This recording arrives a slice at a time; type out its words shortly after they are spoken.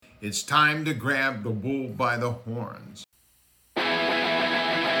It's time to grab the bull by the horns.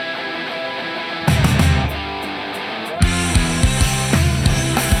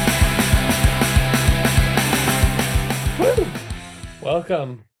 Woo!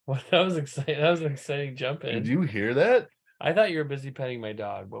 Welcome. Well, that was exciting. That was an exciting jump in. Did you hear that? I thought you were busy petting my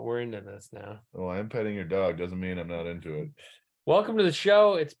dog, but we're into this now. Oh, I'm petting your dog. Doesn't mean I'm not into it. Welcome to the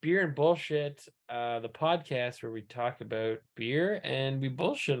show. It's Beer and Bullshit, the podcast where we talk about beer and we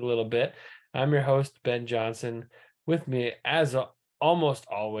bullshit a little bit. I'm your host, Ben Johnson. With me, as almost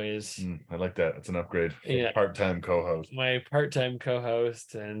always, I like that. It's an upgrade. Yeah. Part-time co-host. my part-time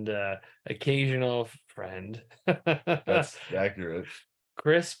co-host and occasional friend. That's accurate.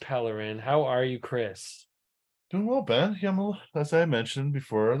 Chris Pellerin. How are you, Chris? Doing well, Ben. Yeah, as I mentioned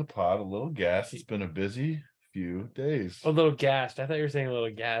before the pod, a little gas. It's been a busy few days. A little gassed. I thought you were saying a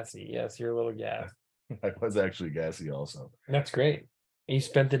little gassy. Yes, you're a little gassed. I was actually gassy also. That's great. You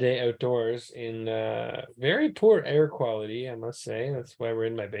spent the day outdoors in very poor air quality, I must say. That's why we're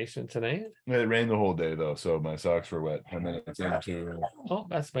in my basement tonight. It rained the whole day though, so my socks were wet 10 minutes into. Oh,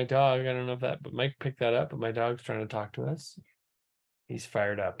 that's my dog. I don't know if but Mike picked that up, but my dog's trying to talk to us. He's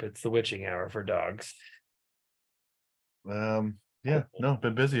fired up. It's the witching hour for dogs. Yeah, no,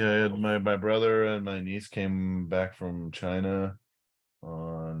 been busy. I had my brother and my niece came back from China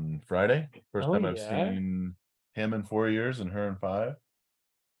on Friday. First time I've seen him in 4 years and her in 5.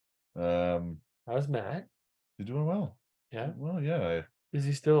 How's Matt? He's doing well. Yeah. Well, yeah. Is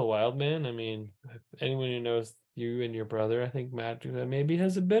he still a wild man? I mean, anyone who knows you and your brother, I think Matt maybe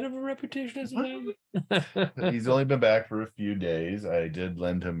has a bit of a reputation as a man. He's only been back for a few days. I did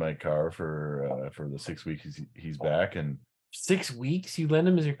lend him my car for the 6 weeks he's back. And 6 weeks? You lend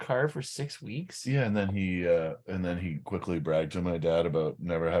him as your car for 6 weeks? Yeah, and then he quickly bragged to my dad about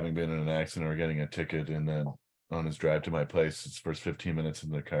never having been in an accident or getting a ticket, and then on his drive to my place, his first 15 minutes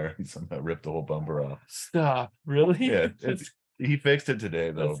in the car, he somehow ripped the whole bumper off. Stop. Really? Yeah, he fixed it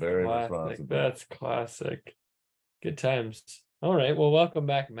today though. That's very classic. responsible. That's classic. Good times. All right. Well, welcome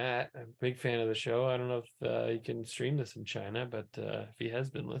back, Matt. I'm a big fan of the show. I don't know if you can stream this in China, but if he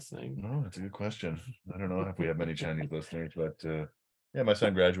has been listening. No, that's a good question. I don't know if we have many Chinese listeners, but yeah, my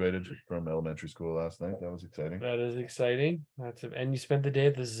son graduated from elementary school last night. That was exciting. That is exciting. And you spent the day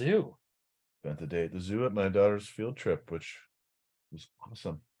at the zoo. Spent the day at the zoo at my daughter's field trip, which was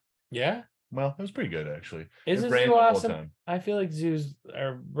awesome. Yeah? Well, it was pretty good, actually. Is it zoo awesome? I feel like zoos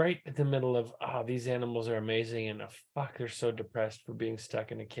are right in the middle of, these animals are amazing, and they're so depressed for being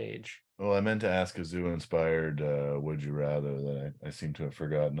stuck in a cage. Well, I meant to ask a zoo-inspired would you rather that I seem to have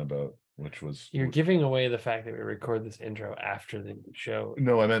forgotten about, which was... You're giving away the fact that we record this intro after the show.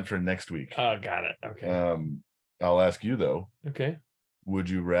 No, I meant for next week. Oh, got it. Okay. I'll ask you, though. Okay. Would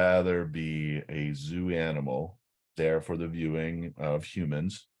you rather be a zoo animal there for the viewing of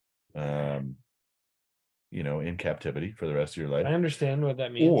humans, in captivity for the rest of your life? I understand what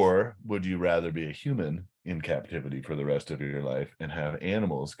that means. Or would you rather be a human in captivity for the rest of your life and have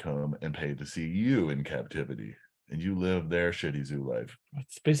animals come and pay to see you in captivity and you live their shitty zoo life?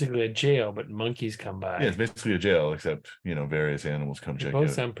 It's basically a jail, but monkeys come by. Yeah, it's basically a jail, except, various animals come check it out.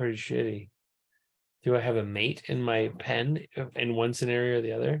 Both sound pretty shitty. Do I have a mate in my pen in one scenario or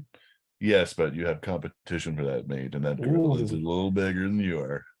the other? Yes, but you have competition for that mate, and that girl is a little bigger than you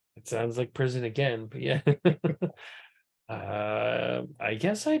are. It sounds like prison again, but yeah. I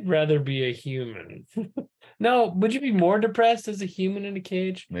guess I'd rather be a human. No, would you be more depressed as a human in a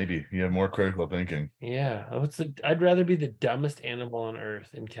cage? Maybe. You have more critical thinking. Yeah. I'd rather be the dumbest animal on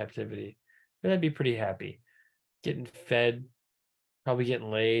earth in captivity. But I'd be pretty happy. Getting fed, probably getting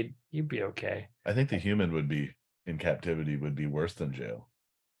laid. You'd be okay. I think the human would be in captivity would be worse than jail.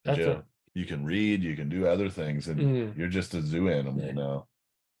 You can read, you can do other things, and you're just a zoo animal now.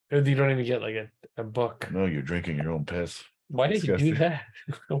 You don't even get like a book. No, you're drinking your own piss. Why did you do that?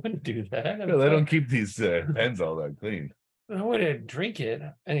 I wouldn't do that. No, they don't keep these pens all that clean. I wouldn't drink it.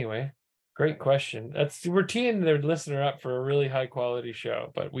 Anyway, great question. We're teeing the listener up for a really high quality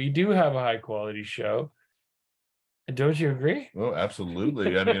show, but we do have a high quality show. Don't you agree? Oh,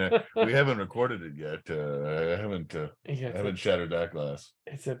 absolutely. I mean, we haven't recorded it yet. I haven't shattered that glass.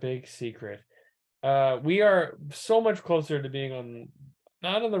 It's a big secret. We are so much closer to being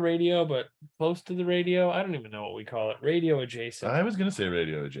not on the radio, but close to the radio. I don't even know what we call it. Radio adjacent. I was going to say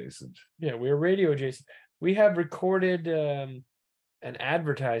radio adjacent. Yeah, we're radio adjacent. We have recorded an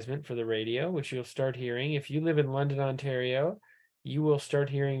advertisement for the radio, which you'll start hearing. If you live in London, Ontario, you will start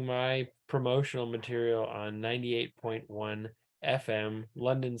hearing my promotional material on 98.1 FM,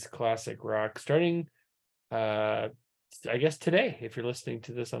 London's classic rock, starting, I guess today, if you're listening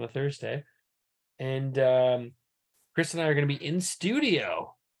to this on a Thursday. And Chris and I are going to be in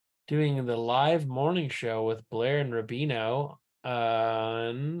studio doing the live morning show with Blair and Rubino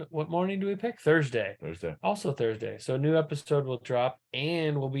on what morning do we pick? Thursday. Also Thursday. So a new episode will drop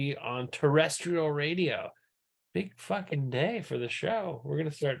and we'll be on terrestrial radio. Big fucking day for the show. We're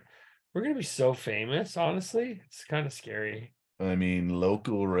gonna be so famous, honestly. It's kind of scary. I mean,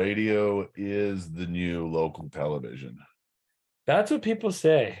 local radio is the new local television. That's what people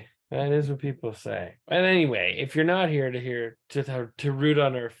say. That is what people say. And anyway, if you're not here to root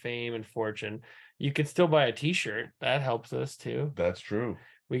on our fame and fortune, you can still buy a t-shirt. That helps us too. That's true.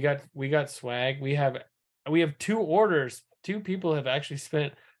 We got swag. We have 2 orders. 2 people have actually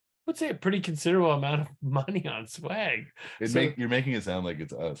spent, let's say, a pretty considerable amount of money on swag. You're making it sound like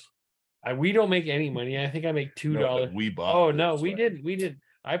it's us. We don't make any money. I think I make $2. No, we bought. Oh no, we did.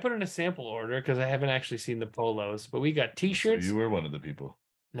 I put in a sample order because I haven't actually seen the polos, but we got t-shirts. So you were one of the people.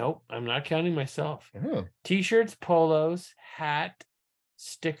 Nope, I'm not counting myself. Oh. T-shirts, polos, hat,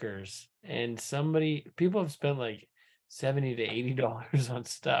 stickers, and people have spent like $70 to $80 on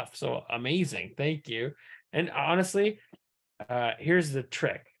stuff. So amazing. Thank you. And honestly, here's the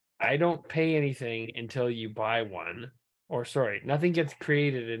trick. I don't pay anything until you buy one. Or sorry, nothing gets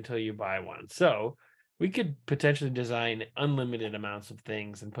created until you buy one. So we could potentially design unlimited amounts of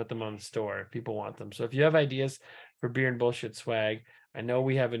things and put them on the store if people want them. So if you have ideas for beer and bullshit swag, I know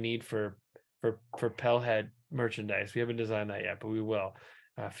we have a need for Pellhead merchandise. We haven't designed that yet, but we will.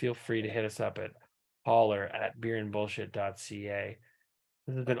 Feel free to hit us up at holler@beerandbullshit.ca.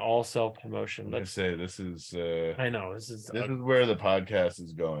 This has been all self-promotion. Let's say this is I know this is where the podcast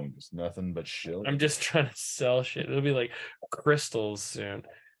is going. It's nothing but shit. I'm just trying to sell shit. It'll be like crystals soon.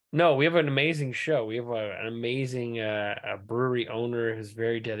 No, we have an amazing show. We have an amazing a brewery owner who's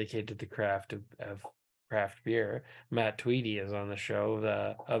very dedicated to the craft of craft beer. Matt Tweedy is on the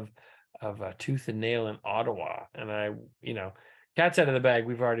show of Tooth and Nail in Ottawa, and cat's out of the bag.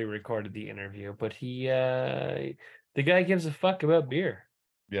 We've already recorded the interview, but the guy gives a fuck about beer.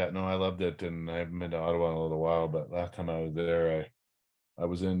 Yeah, no, I loved it, and I haven't been to Ottawa in a little while, but last time I was there, I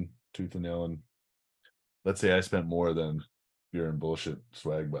was in Tooth and Nail, and let's say I spent more than beer and bullshit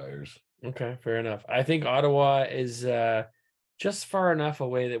swag buyers. Okay, fair enough. I think Ottawa is just far enough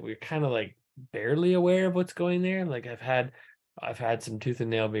away that we're kind of like barely aware of what's going there. Like I've had some Tooth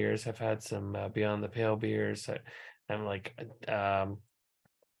and Nail beers. I've had some Beyond the Pale beers. I'm like,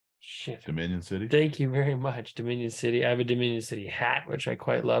 shit. Dominion City. Thank you very much, Dominion City. I have a Dominion City hat, which I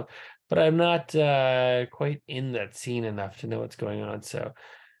quite love, but I'm not quite in that scene enough to know what's going on. So,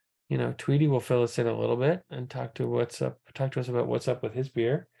 Tweedy will fill us in a little bit and talk to us about what's up with his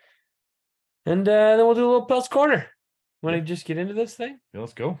beer, and then we'll do a little Pels Corner. Want to just get into this thing? Yeah,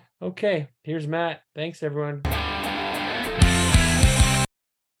 let's go. Okay, here's Matt. Thanks, everyone.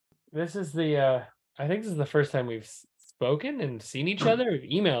 This is I think this is the first time we've spoken and seen each other.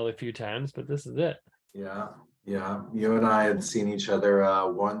 We've emailed a few times, but this is it. Yeah. You and I had seen each other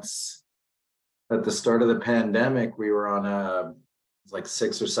once at the start of the pandemic. We were on like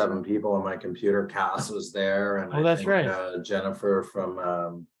 6 or 7 people on my computer. Cass was there, and that's right. Jennifer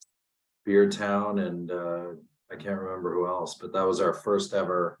from Beer Town, and I can't remember who else, but that was our first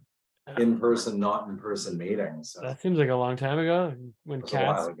ever not in person meeting. So that seems like a long time ago when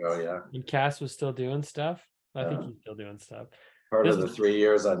Cass when Cass was still doing stuff. I think he's still doing stuff. Part of the 3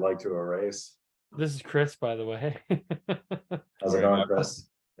 years I'd like to erase. This is Chris, by the way. How's it going, Chris?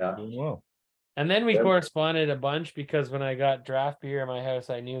 Yeah. Well. And then we corresponded a bunch because when I got draft beer in my house,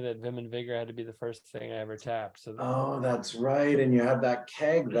 I knew that Vim and Vigor had to be the first thing I ever tapped. So that's right. And you had that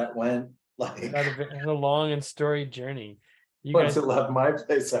keg that went like it had a long and storied journey. Once it left my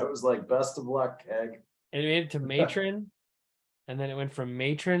place, I was like, best of luck, keg. It made it to Matron, and then it went from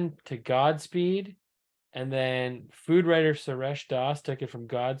Matron to Godspeed, and then food writer Suresh Das took it from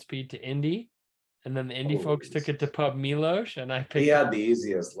Godspeed to Indy, and then the Indy folks took it to Pub Milosh, and I picked. He had the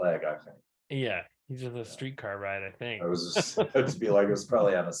easiest leg, I think. Yeah, he's just a streetcar ride, I think. It was just to be like it was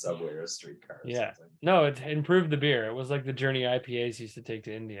probably on a subway or a streetcar. Yeah, no, it improved the beer. It was like the Journey IPAs used to take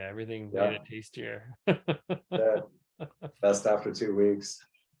to India. Everything made it tastier. Best after 2 weeks.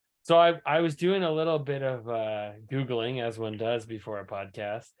 So I was doing a little bit of Googling, as one does before a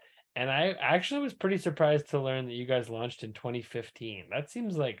podcast, and I actually was pretty surprised to learn that you guys launched in 2015. That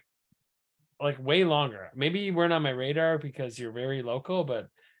seems like way longer. Maybe you weren't on my radar because you're very local, but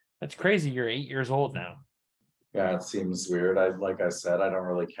that's crazy. You're 8 years old now. Yeah, it seems weird. Like I said, I don't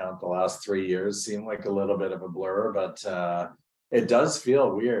really count the last 3 years. Seem like a little bit of a blur, but it does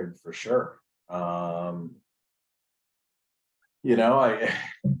feel weird for sure.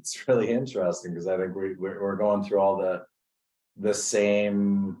 It's really interesting because I think we're going through all the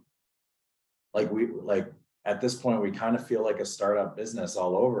same, like at this point, we kind of feel like a startup business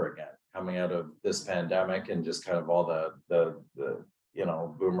all over again, coming out of this pandemic and just kind of all the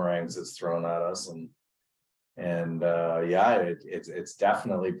boomerangs it's thrown at us. And it's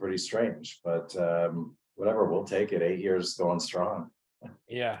definitely pretty strange, but whatever, we'll take it. 8 years going strong.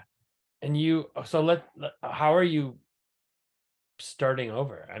 Yeah. And how are you starting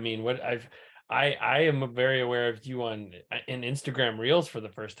over? I mean, I am very aware of you in Instagram Reels for the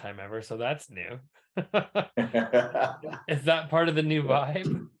first time ever, so that's new. Is that part of the new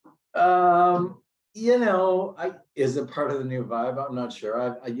vibe? Is it part of the new vibe? I'm not sure.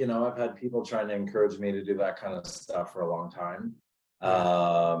 I've had people trying to encourage me to do that kind of stuff for a long time.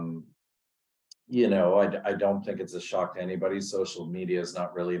 I don't think it's a shock to anybody. Social media is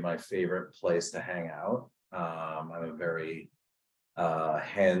not really my favorite place to hang out. I'm a very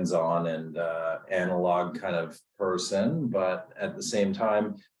hands-on and analog kind of person, but at the same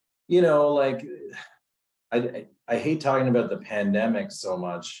time, I hate talking about the pandemic so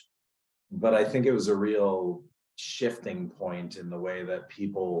much, but I think it was a real shifting point in the way that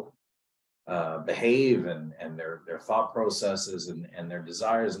people behave and their thought processes and their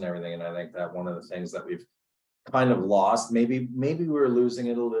desires and everything. And I think that one of the things that we've kind of lost, maybe we were losing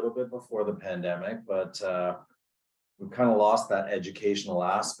it a little bit before the pandemic, but we've kind of lost that educational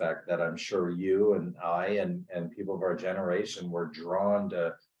aspect that I'm sure you and I and people of our generation were drawn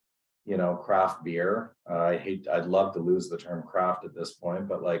to, craft beer. I'd love to lose the term craft at this point,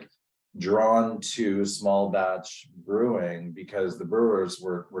 but like drawn to small batch brewing because the brewers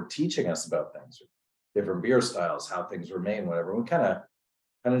were teaching us about things, different beer styles, how things were made, whatever. We kind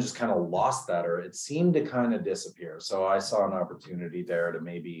of lost that, or it seemed to kind of disappear. So I saw an opportunity there to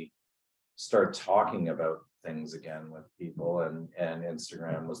maybe start talking about things again with people, and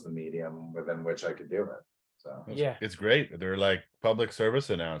Instagram was the medium within which I could do it. So yeah, it's great. They're like public service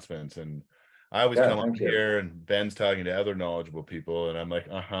announcements, and I always come up here and Ben's talking to other knowledgeable people and I'm like,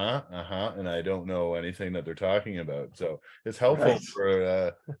 and I don't know anything that they're talking about. So it's helpful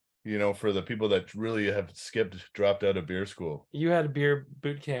for for the people that really have dropped out of beer school. You had a beer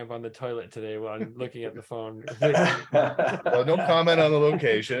boot camp on the toilet today while I'm looking at the phone. Well, no comment on the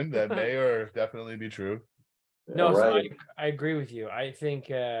location. That may or definitely be true. No, right. So I agree with you. I think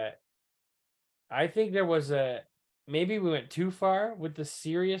there was maybe we went too far with the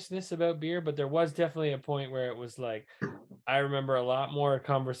seriousness about beer, but there was definitely a point where it was like, I remember a lot more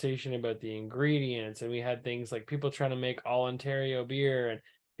conversation about the ingredients, and we had things like people trying to make all Ontario beer, and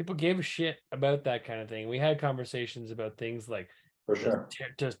people gave a shit about that kind of thing. We had conversations about things like, for sure,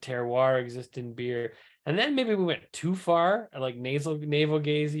 does terroir exist in beer? And then maybe we went too far, like navel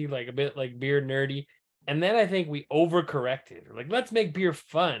gazy, like a bit like beer nerdy. And then I think we overcorrected. We're like, let's make beer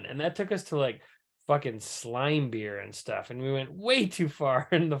fun. And that took us to like fucking slime beer and stuff. And we went way too far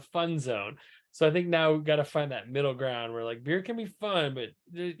in the fun zone. So I think now we've got to find that middle ground where like beer can be fun, but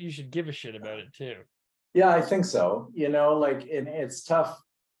you should give a shit about it too. Yeah, I think so. And it's tough.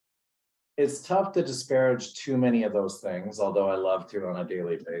 It's tough to disparage too many of those things, although I love to on a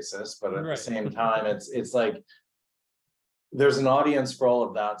daily basis. But at the same time, it's like there's an audience for all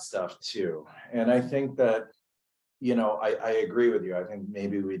of that stuff too. And I think that, I agree with you. I think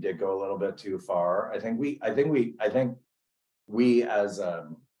maybe we did go a little bit too far. I think we as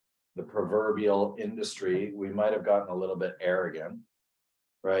the proverbial industry, we might have gotten a little bit arrogant,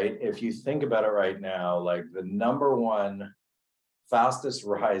 right? If you think about it right now, like the number one fastest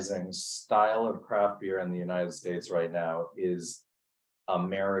rising style of craft beer in the United States right now is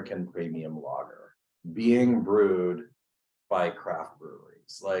American premium lager being brewed by craft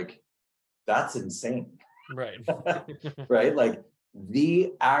breweries. Like, that's insane. Right. Right? Like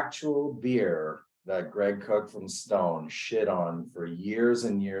the actual beer that Greg Cook from Stone shit on for years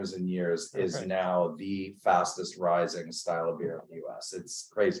and years and years is now the fastest rising style of beer in the US. It's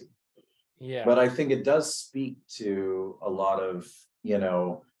crazy. Yeah. But I think it does speak to a lot of,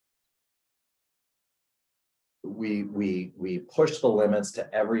 we push the limits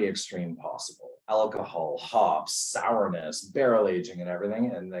to every extreme possible. Alcohol, hops, sourness, barrel aging and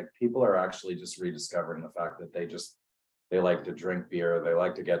everything. And like people are actually just rediscovering the fact that they like to drink beer. They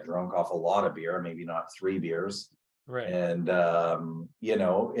like to get drunk off a lot of beer, maybe not 3 beers. Right. And,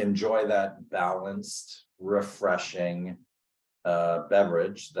 enjoy that balanced, refreshing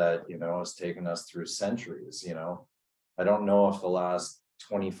beverage that, has taken us through centuries. I don't know if the last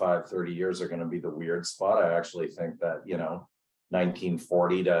 25, 30 years are going to be the weird spot. I actually think that,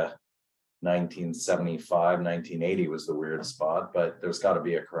 1940 to 1975, 1980 was the weird spot, but there's got to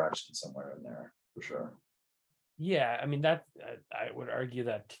be a correction somewhere in there for sure. Yeah, I mean, that I would argue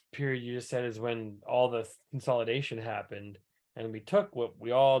that period you just said is when all the consolidation happened. and we took what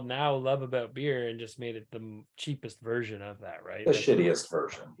we all now love about beer and just made it the cheapest version of that, right? The shittiest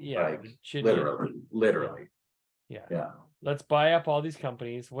version. Yeah, like shittiest. literally. Yeah. Let's buy up all these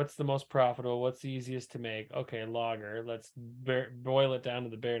companies. What's the most profitable? What's the easiest to make? Okay, lager. Let's boil it down to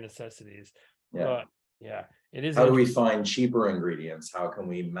the bare necessities. Yeah. But yeah, it is. How do we find cheaper ingredients? How can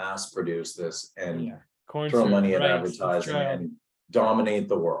we mass produce this and throw money at advertising and dominate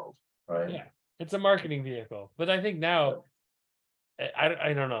the world? Right. Yeah, it's a marketing vehicle. But I think now,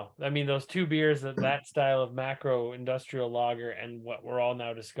 I don't know. I mean, those two beers, that style of macro industrial lager, and what we're all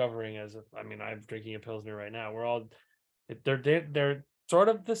now discovering as, I mean, I'm drinking a Pilsner right now. We're all, they're sort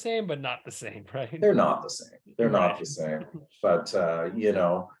of the same, but not the same, right? They're not the same. They're not the same. But you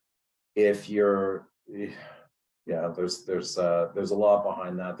know, if you're, there's a lot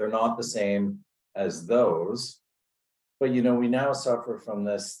behind that. They're not the same as those, but you know, we now suffer from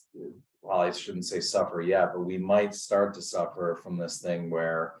this. Well, I shouldn't say suffer yet, but we might start to suffer from this thing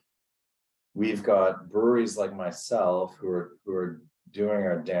where we've got breweries like myself who are doing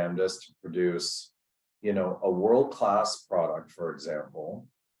our damnedest to produce, you know, a world-class product, for example,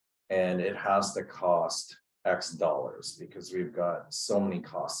 and it has to cost X dollars because we've got so many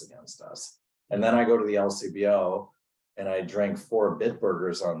costs against us. And then I go to the LCBO and I drank 4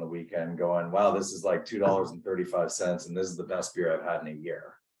 Bitburgers on the weekend going, wow, this is like $2.35 and this is the best beer I've had in a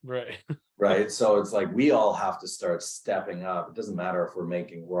year. Right. Right. So it's like we all have to start stepping up. It doesn't matter if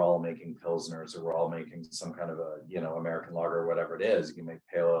we're all making Pilsners or we're all making some kind of a, you know, American lager or whatever it is. You can make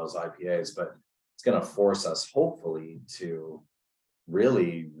pale ales, IPAs, but it's going to force us hopefully to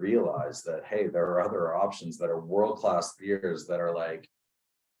really realize that, hey, there are other options that are world-class beers that are like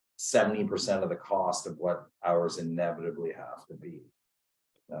 70% of the cost of what ours inevitably have to be.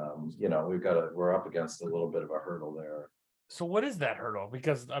 You know, we're up against a little bit of a hurdle there. So what is that hurdle?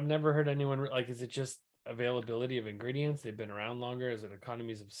 Because I've never heard anyone like, is it just availability of ingredients? They've been around longer. Is it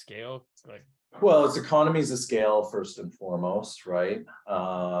economies of scale? Like, well, it's economies of scale first and foremost, right?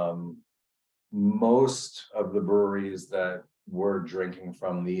 Most of the breweries that we're drinking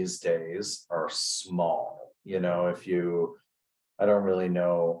from these days are small. You know, I don't really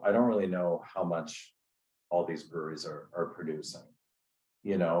know how much all these breweries are producing,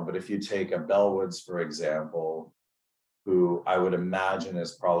 you know, but if you take a Bellwoods, for example, who I would imagine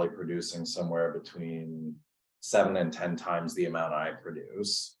is probably producing somewhere between 7 and 10 times the amount I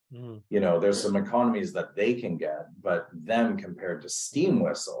produce. You know, there's some economies that they can get, but them compared to Steam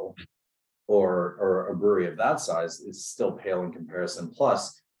Whistle or a brewery of that size, it's still pale in comparison.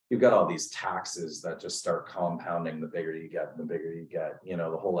 Plus, you've got all these taxes that just start compounding the bigger you get, you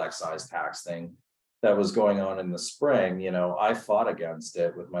know, the whole excise tax thing that was going on in the spring. You know, I fought against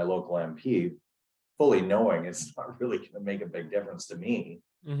it with my local MP, fully knowing it's not really going to make a big difference to me.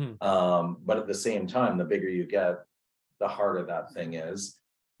 But at the same time, the bigger you get, the harder that thing is.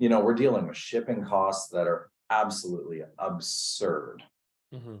 You know, we're dealing with shipping costs that are absolutely absurd.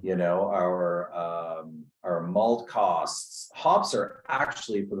 You know, our malt costs, hops are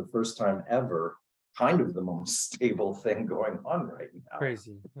actually for the first time ever kind of the most stable thing going on right now.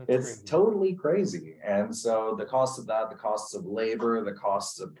 Crazy. It's crazy. Totally crazy. And so the cost of that, the costs of labor, the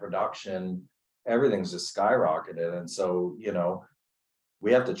costs of production, everything's just skyrocketed. And so, you know,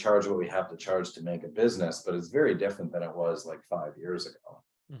 we have to charge what we have to charge to make a business, but it's very different than it was like 5 years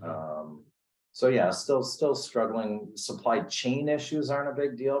ago. So yeah, still struggling. Supply chain issues aren't a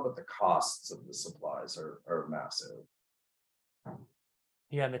big deal, but the costs of the supplies are massive.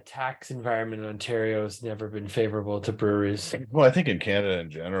 Yeah, the tax environment in Ontario has never been favorable to breweries. Well, I think in Canada in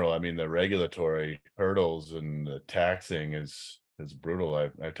general, I mean, the regulatory hurdles and the taxing is brutal.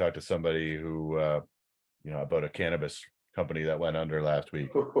 I talked to somebody who, you know, about a cannabis company that went under last week.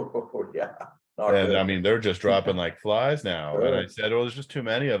 Yeah. And I mean, they're just dropping like flies now. And I said, well, there's just too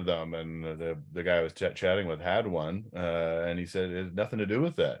many of them. And the guy I was chatting with had one, and he said it has nothing to do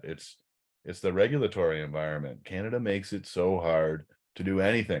with that. It's the regulatory environment. Canada makes it so hard to do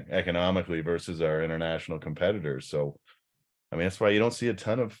anything economically versus our international competitors. So, I mean, that's why you don't see a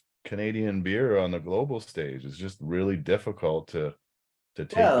ton of Canadian beer on the global stage. It's just really difficult to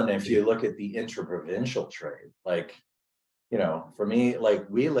take. Well, and if you look at the interprovincial trade, like, you know, for me, like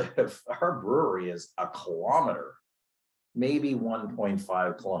our brewery is a kilometer, maybe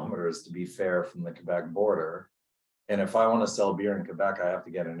 1.5 kilometers to be fair from the Quebec border. And if I want to sell beer in Quebec, I have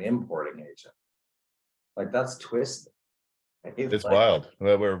to get an importing agent. Like, that's twisted. It's like, wild. We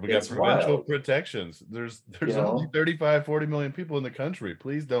got provincial protections. There's only 35, 40 million people in the country.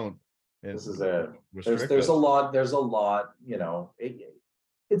 Please don't. This is it. There's a lot, you know,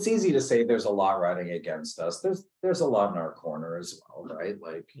 it's easy to say there's a lot riding against us. There's a lot in our corner as well, right?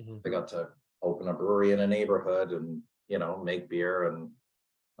 Like they got to open a brewery in a neighborhood and, make beer and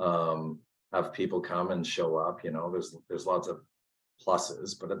have people come and show up. There's lots of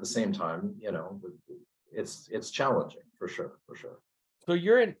pluses, but at the same time, it's challenging for sure. So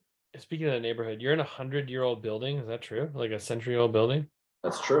speaking of the neighborhood, you're in 100-year-old building. Is that true? Like a century-old building?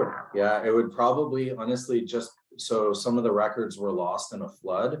 That's true. Yeah, it would probably, honestly, just so some of the records were lost in a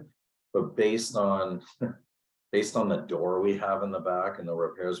flood, but based on the door we have in the back and the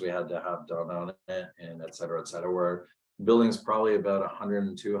repairs we had to have done on it, and et cetera, where building's probably about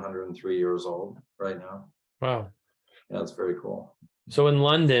 102, 103 years old right now. Wow. Yeah, it's very cool. So in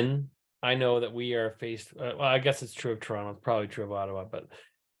London, I know that we are faced, well, I guess it's true of Toronto, it's probably true of Ottawa, but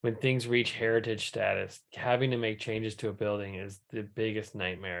when things reach heritage status, having to make changes to a building is the biggest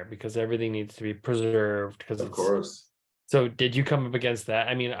nightmare because everything needs to be preserved. Because of course. So did you come up against that?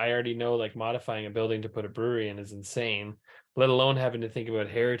 I mean, I already know like modifying a building to put a brewery in is insane, let alone having to think about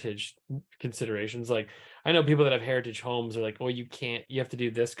heritage considerations. Like I know people that have heritage homes are like, oh, you have to do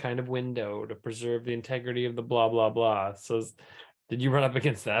this kind of window to preserve the integrity of the blah, blah, blah. So did you run up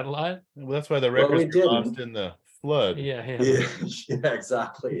against that a lot? Well, that's why the records were lost in the flood. Yeah,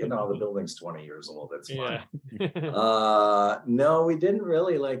 exactly. The building's 20 years old. It's fine. Yeah. No, we didn't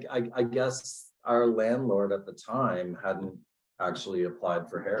really. Like, I guess our landlord at the time hadn't actually applied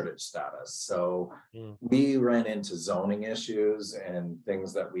for heritage status. So we ran into zoning issues and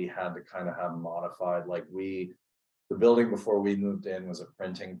things that we had to kind of have modified. Like the building before we moved in was a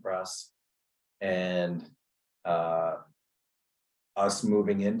printing press, and us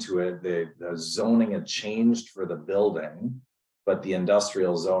moving into it, the zoning had changed for the building, but the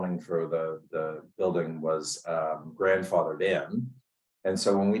industrial zoning for the building was grandfathered in. And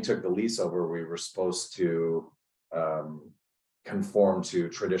so when we took the lease over, we were supposed to conform to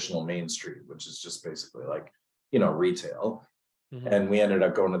traditional Main Street, which is just basically like, retail. Mm-hmm. And we ended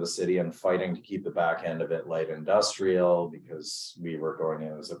up going to the city and fighting to keep the back end of it light industrial because we were going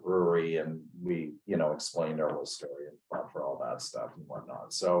in as a brewery, and we, explained our whole story and fought for all that stuff and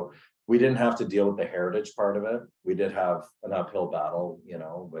whatnot. So we didn't have to deal with the heritage part of it. We did have an uphill battle,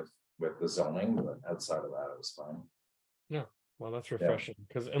 with the zoning, but outside of that, it was fine. Yeah, well, that's refreshing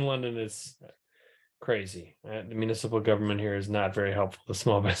because in London it's crazy. The municipal government here is not very helpful to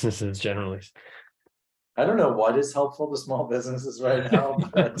small businesses generally. I don't know what is helpful to small businesses right now,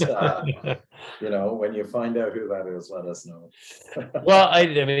 but when you find out who that is, let us know. Well, I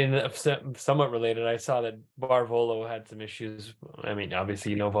mean, somewhat related. I saw that Bar Volo had some issues. I mean,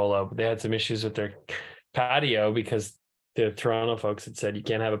 obviously, Volo, but they had some issues with their patio because the Toronto folks had said you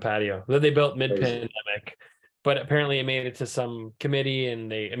can't have a patio that they built mid-pandemic. But apparently, it made it to some committee,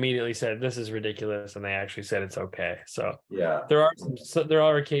 and they immediately said this is ridiculous, and they actually said it's okay. So yeah, there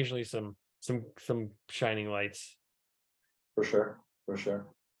are occasionally some shining lights. For sure.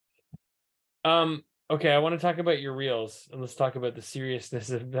 Okay, I want to talk about your reels, and let's talk about the seriousness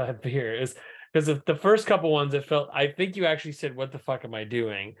of that beer. Is because of the first couple ones, I think you actually said, "What the fuck am I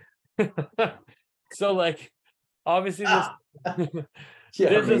doing?" So like, obviously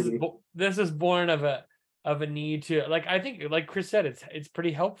this is born of a need to, like, I think, like Chris said, it's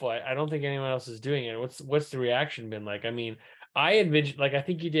pretty helpful. I don't think anyone else is doing it. What's the reaction been like? I mean, I envision, like, I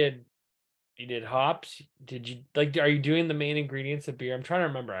think you did hops. Did you, like, are you doing the main ingredients of beer? I'm trying to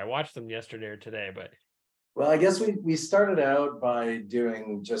remember. I watched them yesterday or today, but. Well, I guess we started out by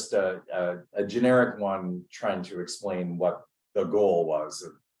doing just a generic one, trying to explain what the goal was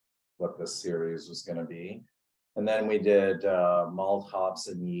of what this series was going to be. And then we did malt, hops,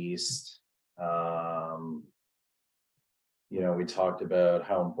 and yeast. We talked about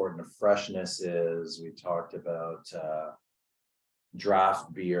how important freshness is. We talked about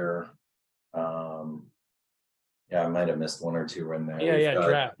draft beer. I might have missed one or two in there. Yeah,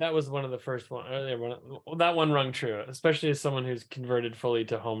 draft. That was one of the first one. That one rung true, especially as someone who's converted fully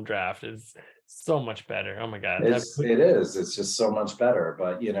to home draft. Is so much better. Oh my god, it is. It's just so much better.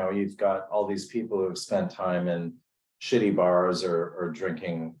 But you've got all these people who have spent time in shitty bars or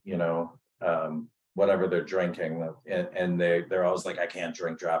drinking, whatever they're drinking, and they're always like, I can't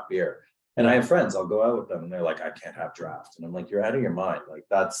drink draft beer. And I have friends, I'll go out with them, and they're like, I can't have draft. And I'm like, you're out of your mind. Like,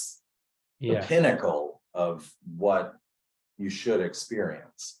 that's the pinnacle of what you should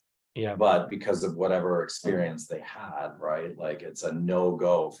experience. Yeah. But because of whatever experience they had, right? Like, it's a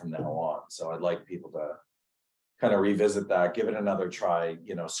no-go from now on. So I'd like people to kind of revisit that, give it another try,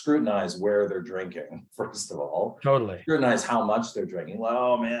 scrutinize where they're drinking, first of all. Totally. Scrutinize how much they're drinking. Like,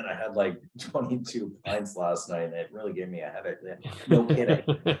 oh man, I had like 22 pints last night and it really gave me a headache. No kidding.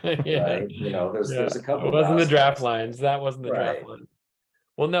 Yeah. Right? There's a couple. It wasn't the draft lines. That wasn't the draft line.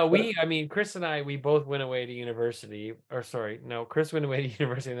 Well, no, I mean, Chris and I, we both went away to university, or sorry, no, Chris went away to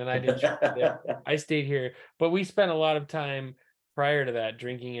university and then I did. I stayed here, but we spent a lot of time prior to that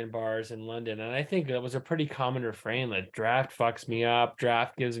drinking in bars in London. And I think that was a pretty common refrain, like draft fucks me up,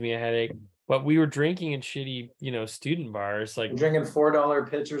 draft gives me a headache. But we were drinking in shitty, student bars, like drinking $4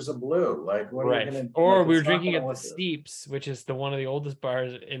 pitchers of blue. Like, what right. are you gonna? Or like, we were drinking at the Steeps, which is one of the oldest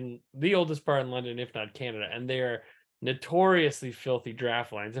bars the oldest bar in London, if not Canada, and they are notoriously filthy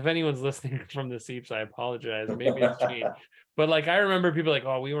draft lines. If anyone's listening from the Seeps, I apologize. Maybe it's changed. But like I remember people like,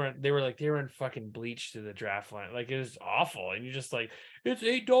 oh, they were in fucking bleach to the draft line. Like it was awful. And you just like, it's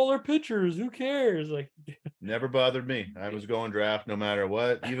 $8 pitchers. Who cares? Like never bothered me. I was going draft no matter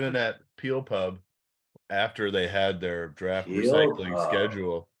what. Even at Peel Pub, after they had their draft recycling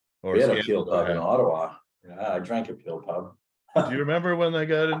schedule. Or we had a Peel Pub in Ottawa. Yeah, I drank at Peel Pub. Do you remember when they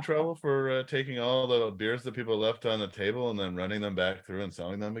got in trouble for taking all the beers that people left on the table and then running them back through and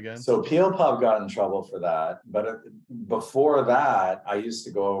selling them again? So Peel Pub got in trouble for that. But before that, I used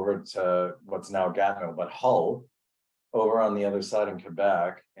to go over to what's now Gatineau, but Hull, over on the other side in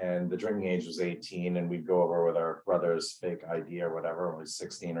Quebec. And the drinking age was 18. And we'd go over with our brother's fake ID or whatever. It was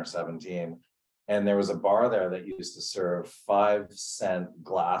 16 or 17. And there was a bar there that used to serve 5-cent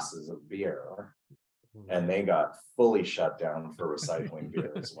glasses of beer. And they got fully shut down for recycling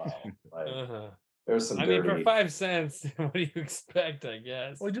beer as well. Like, there's some. I mean, for 5 cents, what do you expect? I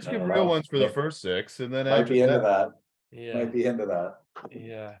guess. Well, just give real ones for the first 6, and then might be into that. Yeah, might be into that.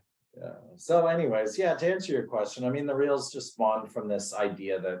 Yeah. Yeah. So, anyways, yeah. To answer your question, I mean, the reels just spawned from this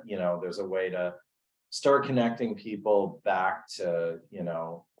idea that there's a way to start connecting people back to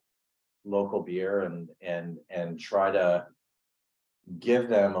local beer and try to give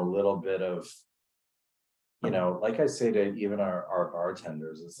them a little bit of. Like I say to even our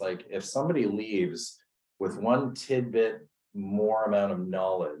bartenders, it's like if somebody leaves with one tidbit more amount of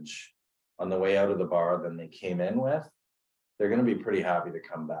knowledge on the way out of the bar than they came in with, they're going to be pretty happy to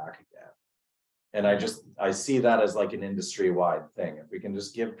come back again. And I see that as like an industry-wide thing. If we can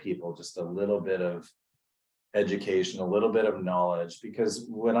just give people just a little bit of education, a little bit of knowledge, because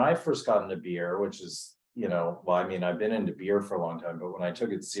when I first got into beer, which is, I've been into beer for a long time, but when I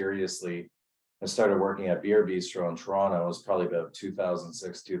took it seriously, I started working at Beer Bistro in Toronto. It was probably about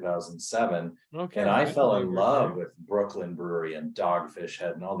 2006, 2007. Okay. And I fell in love with Brooklyn Brewery and Dogfish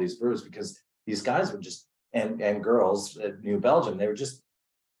Head and all these brews because these guys would just, and girls at New Belgium, they were just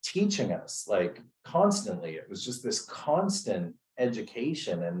teaching us like constantly. It was just this constant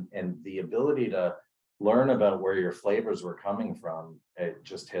education and the ability to learn about where your flavors were coming from. It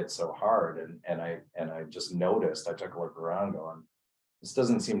just hit so hard. And I just noticed, I took a look around going, this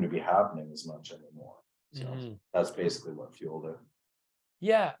doesn't seem to be happening as much anymore. So that's basically what fueled it.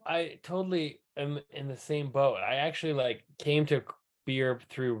 Yeah, I totally am in the same boat. I actually came to beer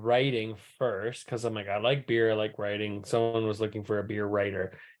through writing first because I'm like, I like beer, I like writing. Someone was looking for a beer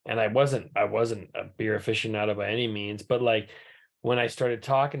writer, and I wasn't a beer aficionado by any means, but when I started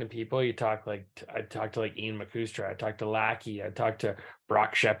talking to people, I talked to Ian McCustra, I talked to Lackey, I talked to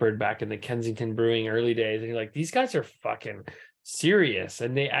Brock Shepard back in the Kensington Brewing early days, and you're like, these guys are fucking serious,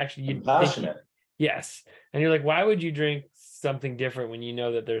 and they actually passionate. Yes, and you're like, why would you drink something different when you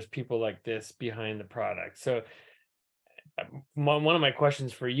know that there's people like this behind the product? So one of my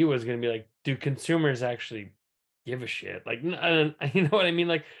questions for you was going to be like, do consumers actually give a shit? Like, you know what I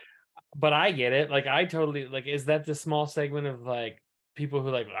mean? But I get it. I totally is that the small segment of people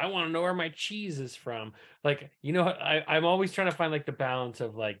who I want to know where my cheese is from? I'm always trying to find the balance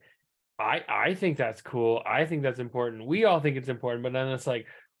of I think that's cool. I think that's important. We all think it's important, but then it's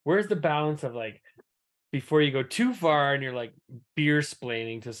where's the balance of before you go too far and you're beer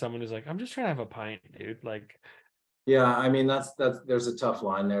splaining to someone who's I'm just trying to have a pint, dude. Yeah, I mean, that's there's a tough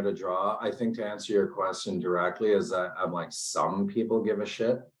line there to draw. I think to answer your question directly is that I'm some people give a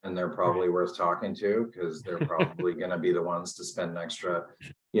shit and they're probably worth talking to because they're probably going to be the ones to spend an extra,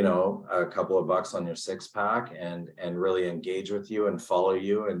 a couple of bucks on your 6-pack and really engage with you and follow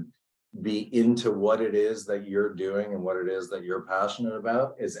you and be into what it is that you're doing and what it is that you're passionate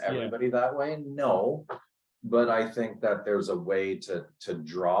about. Is everybody that way? No. But I think that there's a way to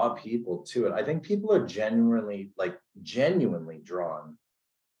draw people to it. I think people are genuinely drawn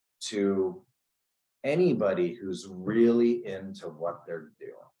to anybody who's really into what they're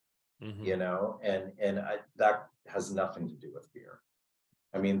doing, and that has nothing to do with beer.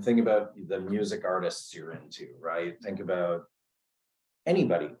 I mean, think about the music artists you're into, right? Think about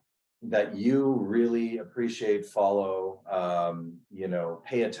anybody that you really appreciate, follow,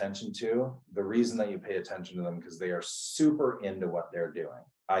 pay attention to. The reason that you pay attention to them because they are super into what they're doing,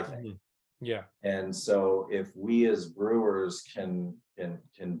 I think. Yeah. And so if we as brewers can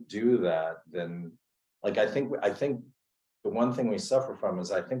can do that, then like I think the one thing we suffer from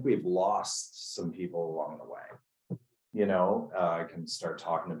is I think we've lost some people along the way. You know, I can start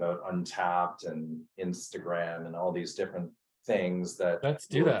talking about Untapped and Instagram and all these different things that Let's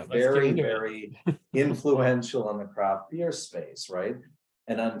do that. Let's very, very influential in the craft beer space, right?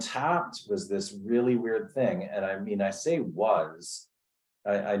 And Untapped was this really weird thing. And I mean, I say was,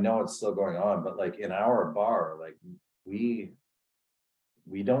 I know it's still going on, but like in our bar, like we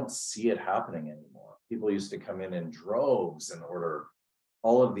don't see it happening anymore. People used to come in droves and order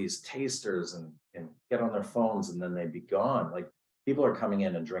all of these tasters and get on their phones, and then they'd be gone. Like people are coming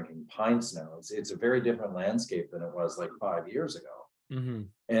in and drinking pints now. It's a very different landscape than it was like 5 years ago. Mm-hmm.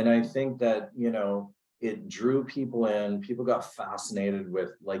 And I think that, you know, it drew people in. People got fascinated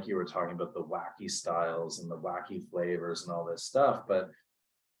with, like you were talking about, the wacky styles and the wacky flavors and all this stuff. But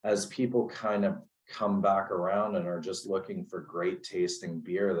as people kind of come back around and are just looking for great tasting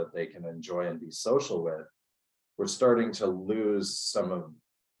beer that they can enjoy and be social with, we're starting to lose some of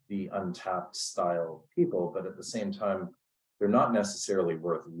the Untapped style people. But at the same time, they're not necessarily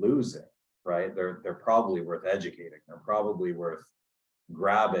worth losing, right? They're probably worth educating. They're probably worth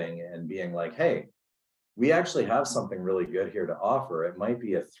grabbing and being like, hey, we actually have something really good here to offer. It might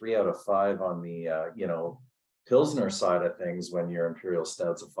be a 3 out of 5 on the you know, Pilsner side of things when your Imperial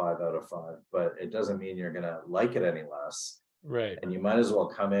Stout's a 5 out of 5, but it doesn't mean you're gonna like it any less. Right. And you might as well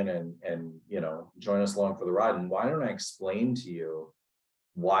come in and you know, join us along for the ride. And why don't I explain to you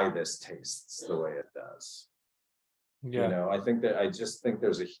why this tastes the way it does? Yeah. You know, I just think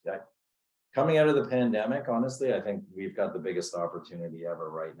there's coming out of the pandemic, honestly, I think we've got the biggest opportunity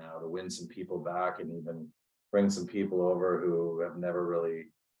ever right now to win some people back and even bring some people over who have never really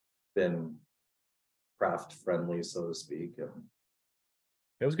been craft friendly, so to speak.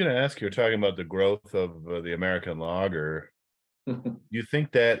 I was going to ask, you're talking about the growth of the American lager. You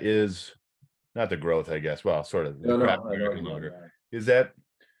think that is not the growth, I guess, well, sort of the craft American lager. Is that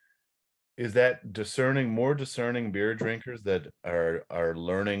more discerning beer drinkers that are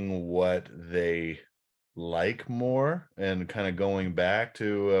learning what they like more and kind of going back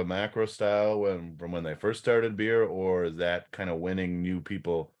to a macro style from when they first started beer, or is that kind of winning new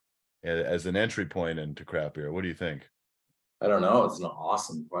people as an entry point into craft beer? What do you think? I don't know. It's an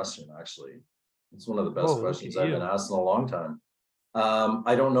awesome question, actually. It's one of the best questions I've been asked in a long time.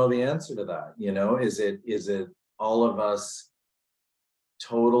 I don't know the answer to that. You know, is it all of us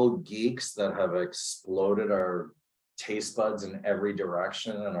total geeks that have exploded our taste buds in every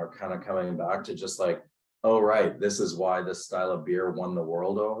direction and are kind of coming back to just like, oh, right, this is why this style of beer won the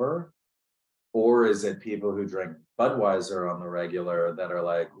world over? Or is it people who drink Budweiser on the regular that are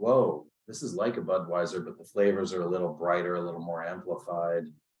like, whoa, this is like a Budweiser, but the flavors are a little brighter, a little more amplified.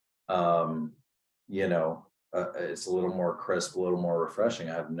 You know, it's a little more crisp, a little more refreshing.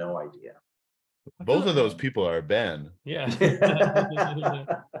 I have no idea. Both of those people are Ben. Yeah.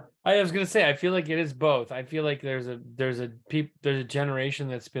 I was gonna say, I feel like it is both. I feel like there's a generation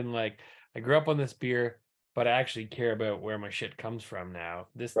that's been like, I grew up on this beer, but I actually care about where my shit comes from now.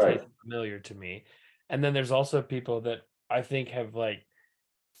 This tastes familiar to me. And then there's also people that I think have like,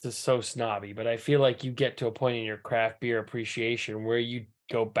 this is so snobby, but I feel like you get to a point in your craft beer appreciation where you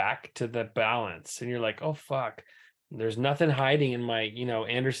go back to the balance and you're like, oh fuck, there's nothing hiding in my, you know,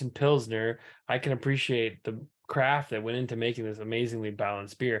 Anderson Pilsner. I can appreciate the craft that went into making this amazingly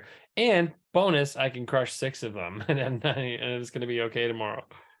balanced beer. And bonus, I can crush 6 of them and it's going to be okay tomorrow.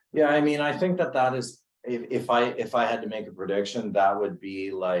 Yeah, I mean, I think that is, if I had to make a prediction, that would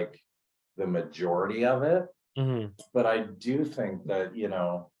be like the majority of it. Mm-hmm. But I do think that, you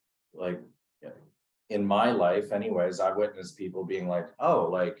know, like in my life anyways, I witnessed people being like, oh,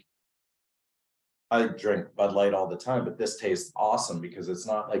 like I drink Bud Light all the time, but this tastes awesome because it's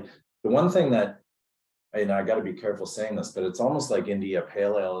not like the one thing that, and I got to be careful saying this, but it's almost like India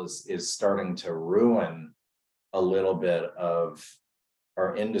Pale Ale is starting to ruin a little bit of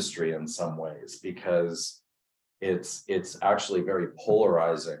our industry in some ways, because it's actually very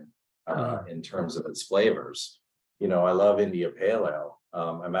polarizing in terms of its flavors. You know, I love India Pale Ale.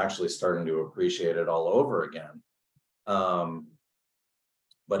 I'm actually starting to appreciate it all over again.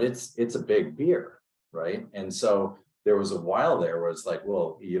 But it's a big beer, right? And so there was a while there where it's like,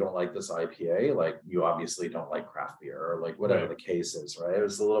 well, you don't like this IPA, like you obviously don't like craft beer, or like whatever the case is, right? It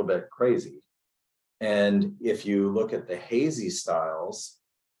was a little bit crazy. And if you look at the hazy styles,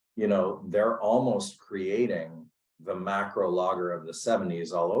 you know, they're almost creating the macro lager of the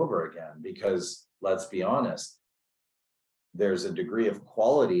 70s all over again, because let's be honest, there's a degree of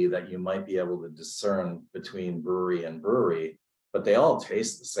quality that you might be able to discern between brewery and brewery, but they all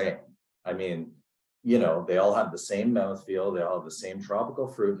taste the same. I mean, you know, they all have the same mouthfeel, they all have the same tropical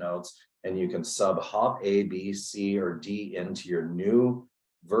fruit notes, and you can sub hop A, B, C, or D into your new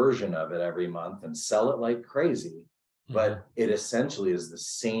version of it every month and sell it like crazy. But it essentially is the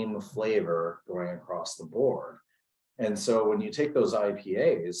same flavor going across the board. And so when you take those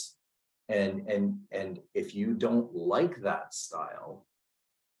IPAs and if you don't like that style,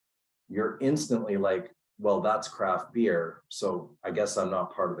 you're instantly like, well, that's craft beer. So I guess I'm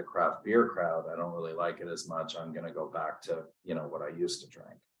not part of the craft beer crowd. I don't really like it as much. I'm going to go back to, you know, what I used to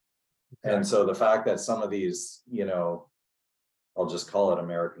drink. Exactly. And so the fact that some of these, you know, I'll just call it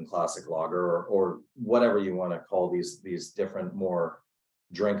American classic lager or whatever you want to call these different, more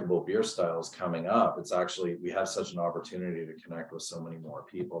drinkable beer styles coming up, it's actually, we have such an opportunity to connect with so many more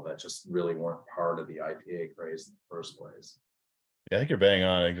people that just really weren't part of the IPA craze in the first place. Yeah, I think you're bang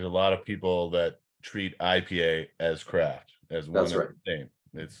on. There's a lot of people that treat IPA as craft, as one and the same.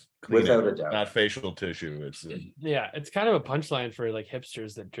 It's clean, without a doubt, not facial tissue. It's yeah, it's kind of a punchline for like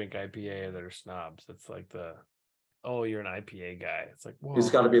hipsters that drink IPA that are snobs. It's like the, oh, you're an IPA guy. It's like, whoa. It's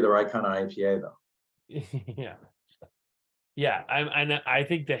got to be the right kind of IPA though. Yeah. Yeah, I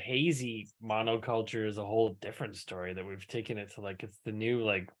think the hazy monoculture is a whole different story that we've taken it to, like, it's the new,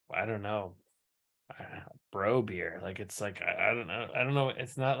 like, I don't know, bro beer. Like, it's like, I don't know.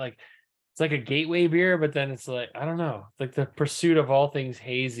 It's not like, it's like a gateway beer, but then it's like, I don't know, it's like the pursuit of all things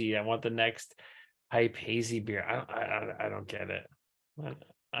hazy. I want the next hype hazy beer. I don't get it. I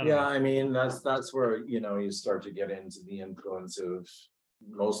don't know. I mean, that's where, you know, you start to get into the influence of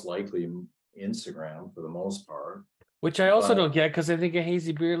most likely Instagram for the most part. Which I also don't get, because I think a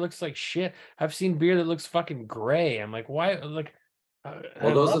hazy beer looks like shit. I've seen beer that looks fucking gray. I'm like, why? Like,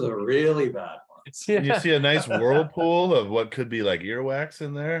 well, those are the really bad ones. Yeah. You see a nice whirlpool of what could be like earwax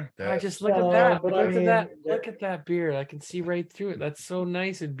in there. I just look at that. But look at that. Look at that beer. I can see right through it. That's so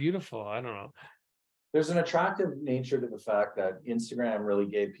nice and beautiful. I don't know. There's an attractive nature to the fact that Instagram really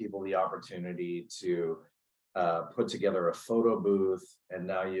gave people the opportunity to put together a photo booth, and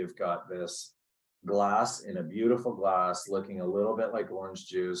now you've got this glass in a beautiful glass looking a little bit like orange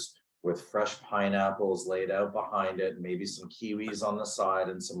juice with fresh pineapples laid out behind it, maybe some kiwis on the side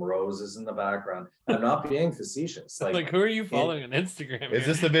and some roses in the background. I'm not being facetious. Like who are you following on Instagram? Is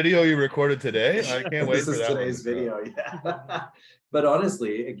this the video you recorded today? I can't wait for that. This is today's video. Yeah. But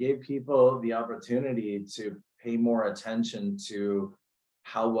honestly, it gave people the opportunity to pay more attention to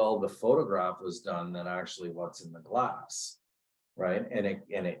how well the photograph was done than actually what's in the glass. Right. And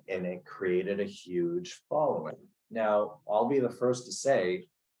it created a huge following. Now, I'll be the first to say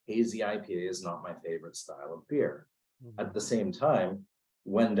hazy IPA is not my favorite style of beer. At the same time,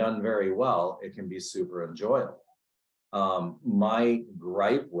 when done very well, it can be super enjoyable. My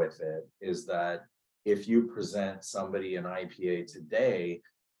gripe with it is that if you present somebody an IPA today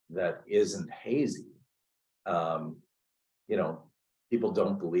that isn't hazy, you know, people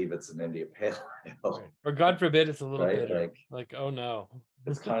don't believe it's an India Pale Ale. Or God forbid it's a little bitter. Like, oh no.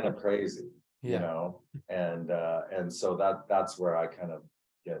 It's kind of crazy, you know? And so that's where I kind of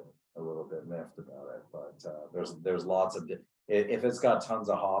get a little bit miffed about it. But there's lots of, if it's got tons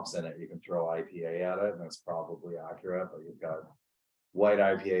of hops in it, you can throw IPA at it and it's probably accurate, but you've got white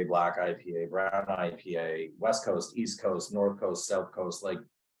IPA, black IPA, brown IPA, West Coast, East Coast, North Coast, South Coast. Like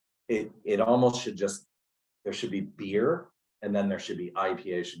it almost should just, there should be beer, and then there should be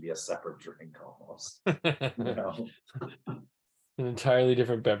IPA, should be a separate drink almost. You know? An entirely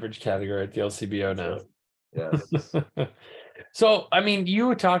different beverage category at the LCBO now. Yes. So, I mean,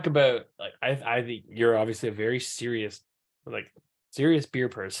 you talk about, like, I think you're obviously a very serious beer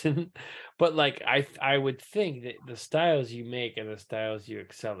person, but like, I would think that the styles you make and the styles you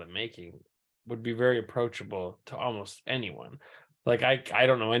excel at making would be very approachable to almost anyone. Like, I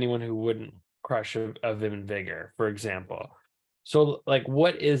don't know anyone who wouldn't crush a Vim and Vigor, for example. So, like,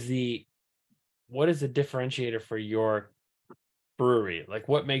 what is the differentiator for your brewery? Like,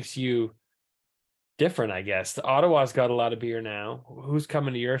 what makes you different? I guess the Ottawa's got a lot of beer now. Who's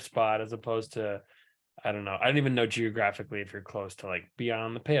coming to your spot as opposed to, I don't know. I don't even know geographically if you're close to, like,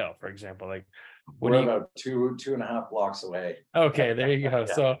 Beyond the Pale, for example. Like, we're about 2.5 blocks away. Okay, there you go.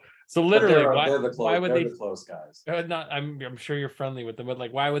 Yeah. So literally, why would they? The close guys. I'm sure you're friendly with them, but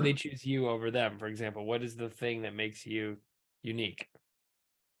like, why would they choose you over them? For example, what is the thing that makes you unique?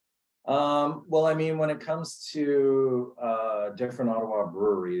 Well, I mean, when it comes to different Ottawa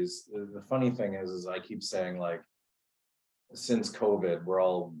breweries, the funny thing is I keep saying, like, since COVID, we're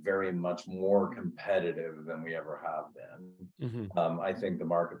all very much more competitive than we ever have been. I think the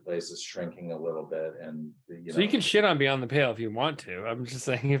marketplace is shrinking a little bit, and so you can shit on Beyond the Pale if you want to. I'm just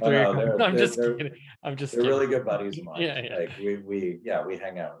saying if no, I'm just kidding. I'm just they're kidding. really good buddies of mine. Yeah. Like we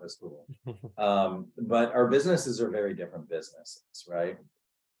hang out. It's cool. But our businesses are very different businesses, right?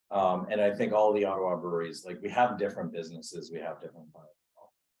 And I think all the Ottawa breweries, like we have different businesses, we have different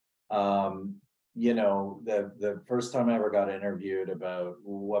you know, the first time I ever got interviewed about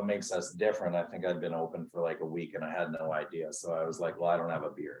what makes us different, I think I'd been open for like a week and I had no idea. So I was like, well, I don't have a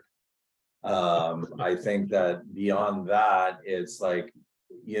beard. I think that beyond that, it's like,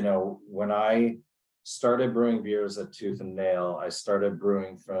 you know, when I started brewing beers at Tooth and Nail, I started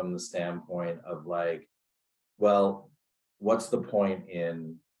brewing from the standpoint of like, well, what's the point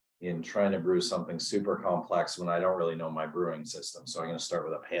in trying to brew something super complex when I don't really know my brewing system? So I'm going to start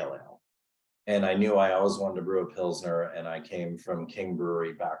with a pale ale. And I knew I always wanted to brew a Pilsner, and I came from King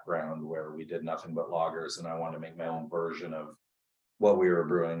Brewery background where we did nothing but lagers, and I wanted to make my own version of what we were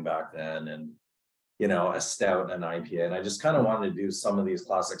brewing back then, and you know, a stout and an IPA. And I just kind of wanted to do some of these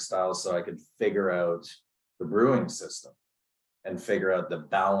classic styles so I could figure out the brewing system and figure out the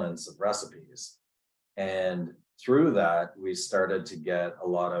balance of recipes. And through that, we started to get a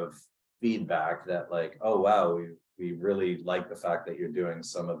lot of feedback that like, oh wow, we really like the fact that you're doing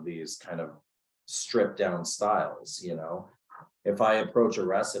some of these kind of stripped down styles. You know, if I approach a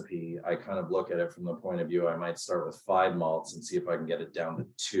recipe, I kind of look at it from the point of view, I might start with 5 malts and see if I can get it down to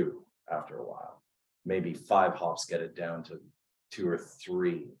 2 after a while. Maybe 5 hops, get it down to 2 or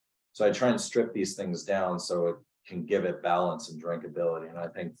 3. So I try and strip these things down so it can give it balance and drinkability. And I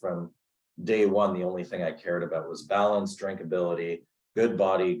think from day one, the only thing I cared about was balance, drinkability, good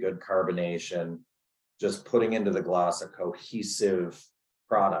body, good carbonation, just putting into the glass a cohesive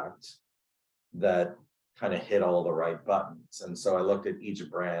product that kind of hit all the right buttons. And so I looked at each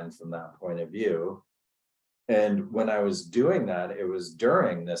brand from that point of view. And when I was doing that, it was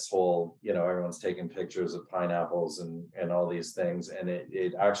during this whole, you know, everyone's taking pictures of pineapples and all these things. And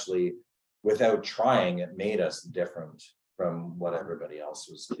it actually, without trying, it made us different from what everybody else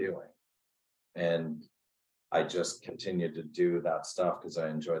was doing. And I just continued to do that stuff because I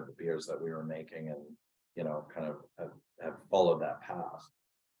enjoyed the beers that we were making and, you know, kind of have followed that path.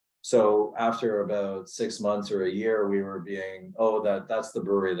 So after about 6 months or a year, we were being, that's the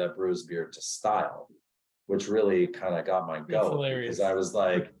brewery that brews beer to style, which really kind of got my goat, because I was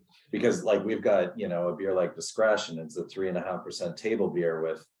like, because like we've got, you know, a beer like Discretion, it's a 3.5% table beer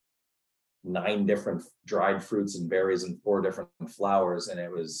with 9 different dried fruits and berries and 4 different flowers. And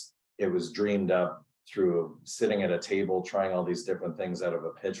it was dreamed up through sitting at a table, trying all these different things out of a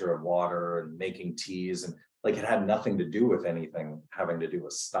pitcher of water and making teas, and like it had nothing to do with anything having to do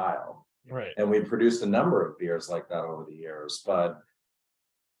with style. Right. And we produced a number of beers like that over the years, but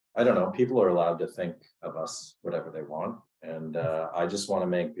I don't know, people are allowed to think of us whatever they want. And I just want to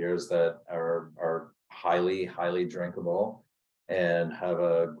make beers that are highly, highly drinkable and have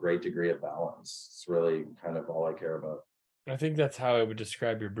a great degree of balance. It's really kind of all I care about. I think that's how I would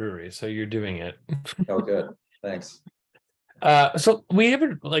describe your brewery. So you're doing it. Oh, good. Thanks. So we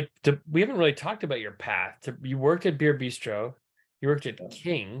haven't really talked about your path. You worked at Beer Bistro, you worked at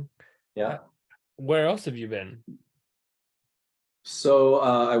King. Yeah. Where else have you been? So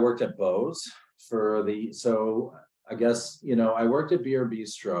I worked at Bose so I guess, you know, I worked at Beer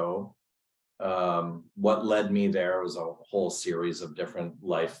Bistro. What led me there was a whole series of different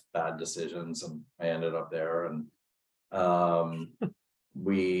life bad decisions, and I ended up there. And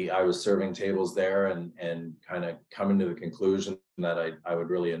I was serving tables there and kind of coming to the conclusion that I would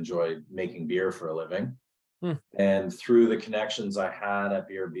really enjoy making beer for a living. And through the connections I had at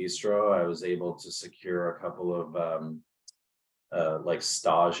Beer Bistro, I was able to secure a couple of like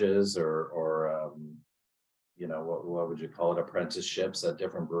stages or you know, what would you call it, apprenticeships at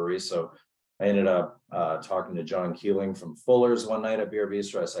different breweries. So I ended up talking to John Keeling from Fuller's one night at Beer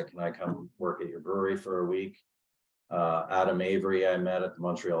Bistro. I said, can I come work at your brewery for a week? Adam Avery I met at the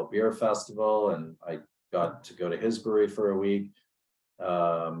Montreal Beer Festival, and I got to go to his brewery for a week.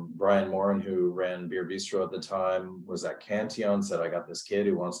 Brian Morin, who ran Beer Bistro at the time, was at Cantillon, said, I got this kid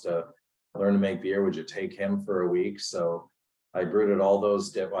who wants to learn to make beer. Would you take him for a week? So I brewed at all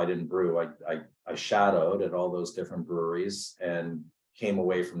those, I didn't brew, I shadowed at all those different breweries and came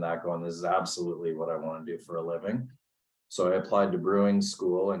away from that going, this is absolutely what I want to do for a living. So I applied to brewing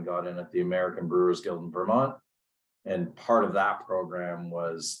school and got in at the American Brewers Guild in Vermont. And part of that program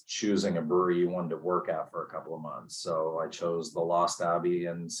was choosing a brewery you wanted to work at for a couple of months. So I chose the Lost Abbey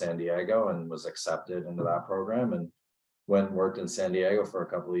in San Diego and was accepted into that program, and went and worked in San Diego for a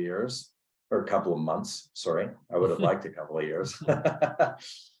couple of years. or a couple of months. Sorry, I would have liked a couple of years.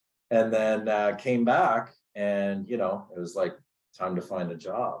 And then came back, and it was like time to find a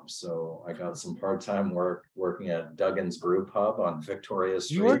job. So I got some part-time work working at Duggan's Brew Pub on Victoria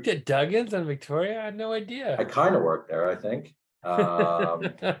Street. You worked at Duggan's on Victoria? I had no idea. I kind of worked there, I think.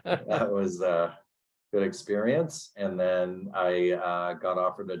 That was a good experience. And then I got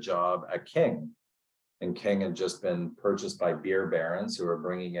offered a job at King. And King had just been purchased by beer barons who were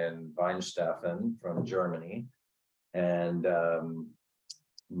bringing in Weinsteffen from Germany. And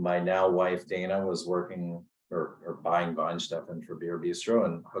my now wife, Dana, was working or buying Weinsteffen for Beer Bistro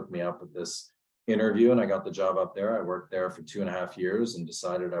and hooked me up with this interview. And I got the job up there. I worked there for 2.5 years and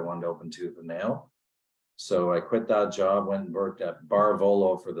decided I wanted to open Tooth and Nail. So I quit that job, went and worked at Bar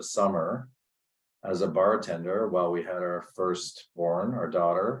Volo for the summer as a bartender while we had our firstborn, our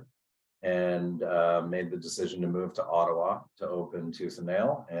daughter, and made the decision to move to Ottawa to open Tooth and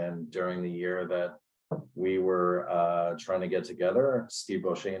Nail. And during the year that we were trying to get together, Steve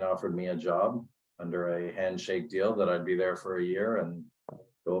Beauchesne offered me a job under a handshake deal that I'd be there for a year and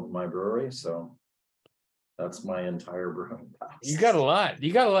build my brewery. So that's my entire brewing past. You got a lot.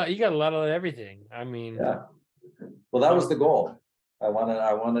 You got a lot of everything. I mean, yeah. Well, that was the goal. I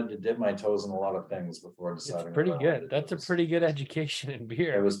wanted to dip my toes in a lot of things before deciding. It's pretty good. That's a pretty good education in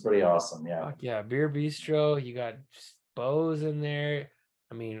beer. It was pretty awesome. Yeah. Fuck yeah, Beer Bistro. You got Bo's in there.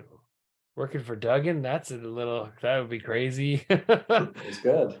 I mean, working for Duggan, that would be crazy. It's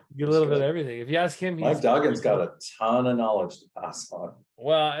good. Get a little bit of everything. If you ask him, Mike Duggan's got a ton of knowledge to pass on.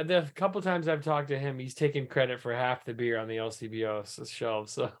 Well, the couple times I've talked to him, he's taken credit for half the beer on the LCBO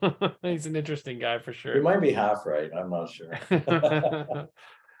shelves. So he's an interesting guy for sure. He might be half right. I'm not sure.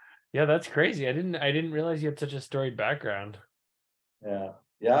 Yeah, that's crazy. I didn't realize you had such a storied background. Yeah.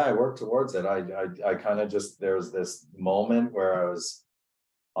 I worked towards it. I kind of there's this moment where I was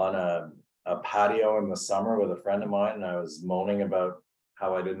on a patio in the summer with a friend of mine, and I was moaning about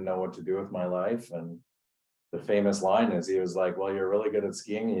how I didn't know what to do with my life. And the famous line is, he was like, well, you're really good at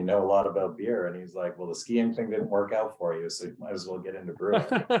skiing and you know a lot about beer. And he's like, well, the skiing thing didn't work out for you, so you might as well get into brewing.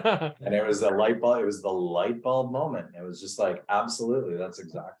 And it was the light bulb moment. It was just like, absolutely, that's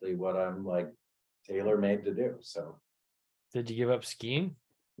exactly what I'm like tailor-made to do. So did you give up skiing?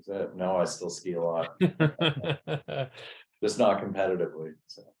 No, I still ski a lot. Just not competitively.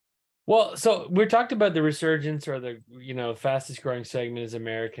 Well, so we talked about the resurgence, or the fastest growing segment is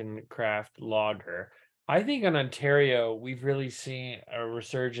American craft lager. I think in Ontario we've really seen a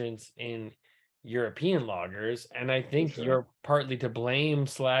resurgence in European lagers, and I think you're partly to blame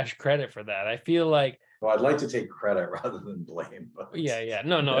 / credit for that. I feel like, well, I'd like to take credit rather than blame, but yeah,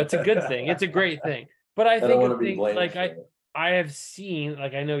 no, it's a good thing. It's a great thing. But I think like I have seen,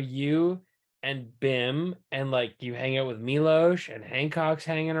 like, I know you and Bim, and like you hang out with Milos and Hancock's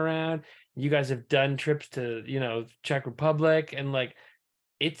hanging around. You guys have done trips to Czech Republic, and like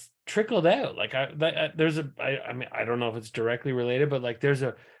it's trickled out. Like I mean, I don't know if it's directly related, but like there's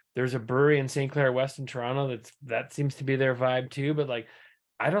a brewery in St. Clair West in Toronto that seems to be their vibe too. But like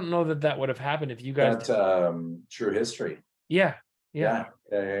I don't know that would have happened if you guys. That's True History. Yeah.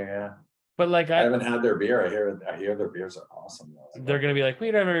 But like I haven't had their beer. I hear their beers are awesome though. They're gonna be like,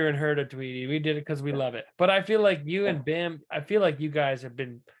 we never even heard of Tweedy. We did it because we love it. But I feel like you and Bim, I feel like you guys have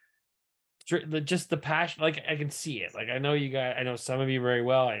been just the passion. Like I can see it. Like I know you guys. I know some of you very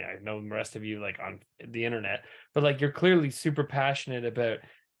well. I know the rest of you like on the internet. But like you're clearly super passionate about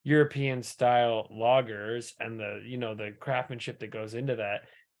European style lagers and the craftsmanship that goes into that.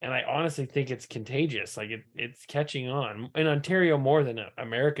 And I honestly think it's contagious. Like it's catching on in Ontario more than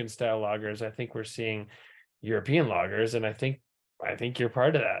American style lagers. I think we're seeing European lagers, and I think you're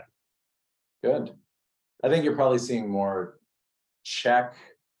part of that. Good. I think you're probably seeing more Czech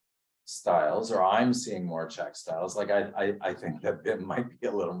styles, or I'm seeing more Czech styles. Like I think that Bim might be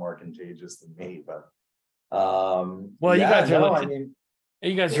a little more contagious than me, but well, you guys are.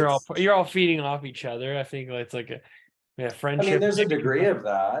 You guys are all feeding off each other. I think it's like a friendship. I mean, there's a degree of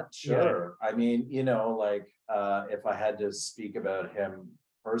that, sure. Yeah. I mean, like if I had to speak about him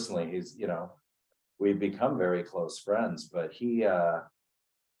personally, he's we've become very close friends, but he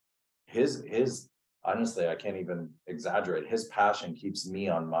his honestly, I can't even exaggerate. His passion keeps me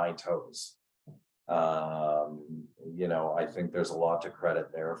on my toes. I think there's a lot to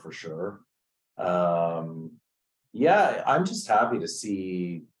credit there for sure. Yeah, I'm just happy to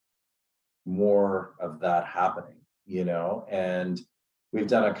see more of that happening, and we've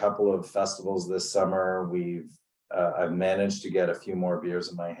done a couple of festivals this summer. I've managed to get a few more beers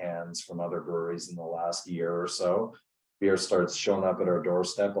in my hands from other breweries in the last year or so. Beer starts showing up at our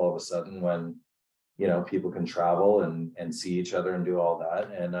doorstep all of a sudden when people can travel and see each other and do all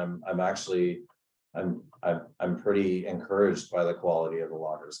that. And I'm pretty encouraged by the quality of the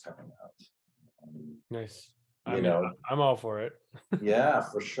lagers coming out. Nice. I'm all for it. Yeah,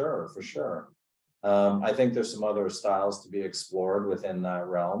 for sure. I think there's some other styles to be explored within that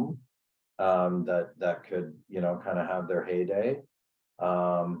realm, that could, kind of have their heyday.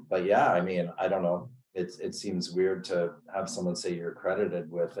 But yeah, I don't know. It seems weird to have someone say you're credited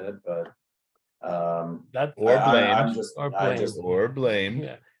with it, but that or blamed.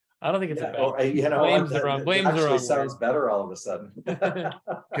 Yeah, I don't think it's a bad. Blame's the wrong sounds word. Better all of a sudden.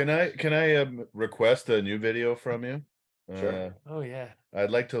 Can I request a new video from you? Sure. Oh yeah.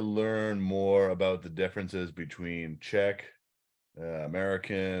 I'd like to learn more about the differences between Czech,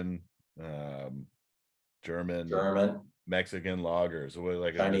 American, German, Mexican lagers,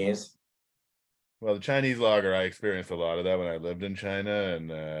 like Chinese. Well, the Chinese lager, I experienced a lot of that when I lived in China,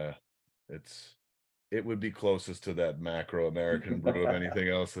 and it would be closest to that macro American brew of anything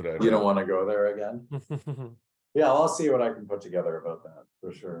else that I've. You don't want to go there again? Yeah, I'll see what I can put together about that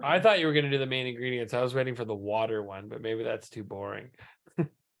for sure. I thought you were going to do the main ingredients. I was waiting for the water one, but maybe that's too boring.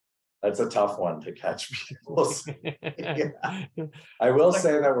 That's a tough one to catch people. Yeah. I will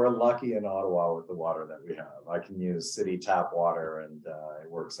say that we're lucky in Ottawa with the water that we have. I can use city tap water, and it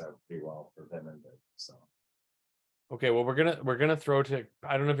works out pretty well for them and so. Okay, well, we're gonna throw to.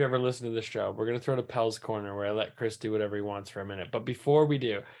 I don't know if you ever listened to this show. We're gonna throw to Pell's Corner, where I let Chris do whatever he wants for a minute. But before we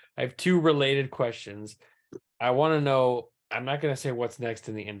do, I have two related questions. I want to know. I'm not gonna say what's next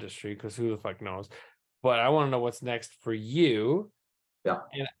in the industry because who the fuck knows. But I want to know what's next for you. Yeah.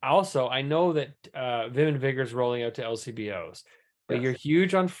 And also, I know that Vim and Vigor is rolling out to LCBOs, but you're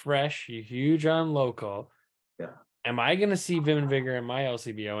huge on fresh, you're huge on local. Yeah. Am I going to see Vim and Vigor in my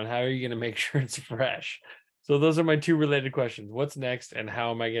LCBO, and how are you going to make sure it's fresh? So those are my two related questions. What's next, and how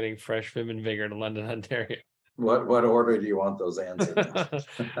am I getting fresh Vim and Vigor to London, Ontario? What order do you want those answers?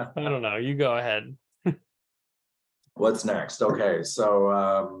 I don't know. You go ahead. What's next? Okay,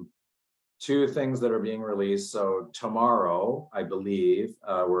 so two things that are being released. So tomorrow, I believe,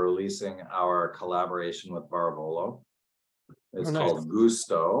 we're releasing our collaboration with Barvolo. It's called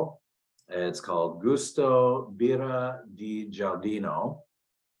Gusto. It's called Gusto Birra di Giardino.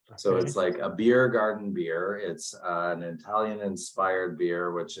 So it's like a beer garden beer. It's an Italian-inspired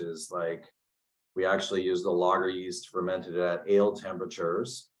beer, which is like, we actually use the lager yeast fermented at ale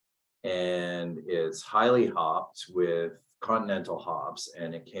temperatures. And it's highly hopped with continental hops,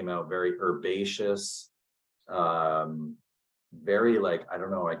 and it came out very herbaceous, very like, I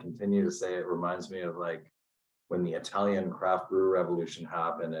don't know, I continue to say it reminds me of like when the Italian craft brew revolution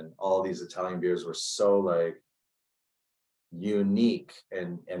happened, and all these Italian beers were so like unique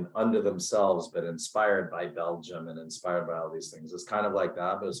and unto themselves, but inspired by Belgium and inspired by all these things. It's kind of like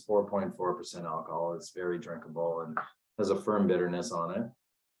that, but it's 4.4% alcohol. It's very drinkable and has a firm bitterness on it.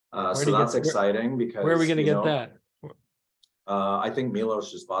 So that's exciting because where are we going to get that? I think Milos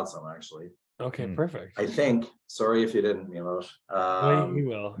just bought some actually. Okay, perfect. I think. Sorry if you didn't, Milos. You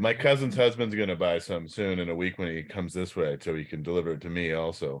will. My cousin's husband's going to buy some soon in a week when he comes this way, so he can deliver it to me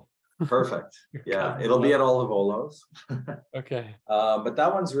also. Perfect. Yeah, it'll be at all the Volos. Okay. But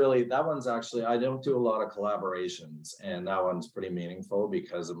that one's actually, I don't do a lot of collaborations, and that one's pretty meaningful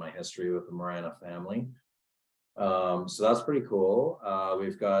because of my history with the Morana family. So that's pretty cool.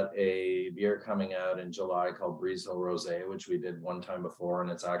 We've got a beer coming out in July called Breeze Hill Rosé, which we did one time before,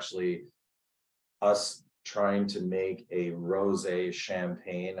 and it's actually us trying to make a rosé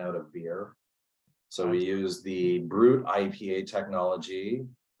champagne out of beer. So we use the Brut IPA technology,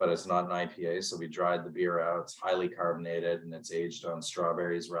 but it's not an IPA. So we dried the beer out. It's highly carbonated, and it's aged on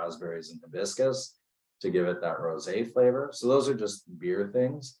strawberries, raspberries, and hibiscus to give it that rosé flavor. So those are just beer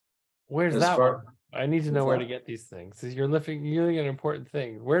things. Where's that one? I need to know where to get these things. You're lifting an important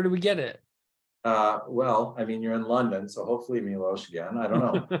thing. Where do we get it? Well, I mean, you're in London, so hopefully Milos again. I don't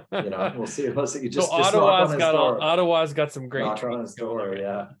know. We'll see. You just so Ottawa's got some great knock on his door,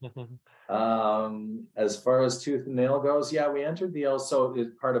 yeah. As far as tooth and nail goes, yeah, we entered the so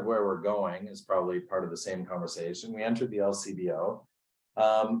part of where we're going is probably part of the same conversation. We entered the LCBO.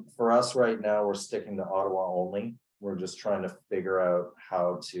 For us right now, we're sticking to Ottawa only. We're just trying to figure out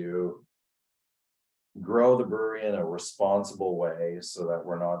how to grow the brewery in a responsible way so that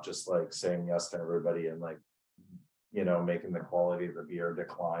we're not just like saying yes to everybody and like, making the quality of the beer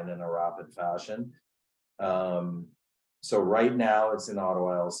decline in a rapid fashion. So right now it's in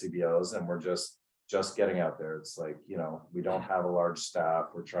Ottawa LCBOs, and we're just getting out there. It's like, we don't have a large staff.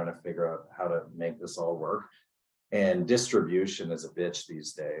 We're trying to figure out how to make this all work. And distribution is a bitch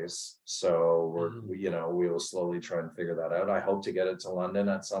these days. So we will slowly try and figure that out. I hope to get it to London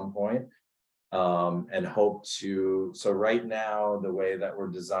at some point. and hope to, so right now, the way that we're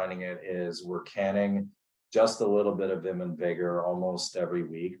designing it is we're canning just a little bit of Vim and Vigor almost every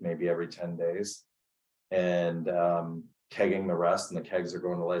week, maybe every 10 days. And kegging the rest, and the kegs are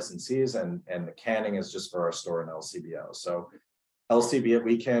going to licensees, and the canning is just for our store in LCBO. So LCBO,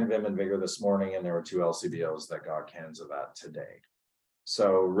 we canned Vim and Vigor this morning, and there were 2 LCBOs that got cans of that today.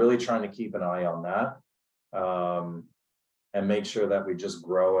 So really trying to keep an eye on that, and make sure that we just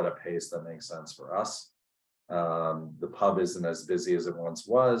grow at a pace that makes sense for us. The pub isn't as busy as it once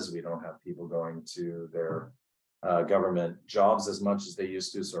was. We don't have people going to their government jobs as much as they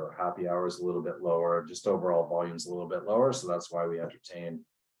used to, so our happy hour is a little bit lower, just overall volume's a little bit lower, so that's why we entertained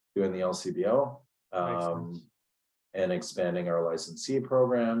doing the LCBO, and expanding our licensee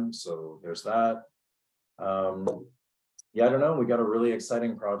program, so there's that. Yeah, I don't know, we got a really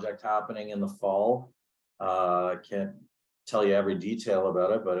exciting project happening in the fall. I can't tell you every detail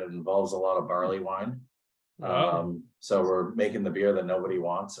about it, but it involves a lot of barley wine. Wow. So we're making the beer that nobody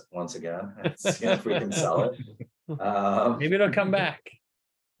wants once again, and see if we can sell it. Maybe it'll come back.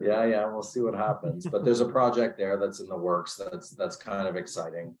 Yeah, we'll see what happens. But there's a project there that's in the works that's kind of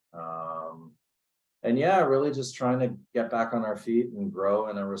exciting. And yeah, really just trying to get back on our feet and grow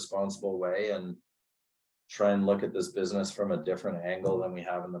in a responsible way, and try and look at this business from a different angle than we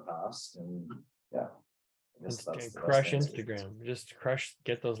have in the past. And yeah. Just crush Instagram. Just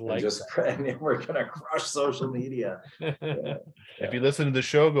get those likes. And we're gonna crush social media. Yeah. If you listen to the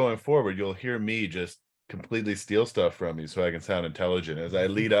show going forward, you'll hear me just completely steal stuff from you so I can sound intelligent as I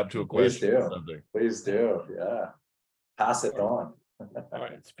lead up to a question or something. Please do. Yeah. Pass it on. All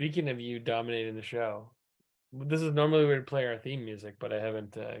right. Speaking of you dominating the show, this is normally where we play our theme music, but I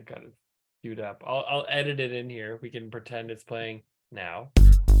haven't got it queued up. I'll edit it in here. We can pretend it's playing now.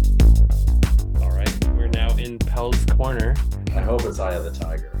 All right, we're now in Pell's Corner. I hope it's Eye of the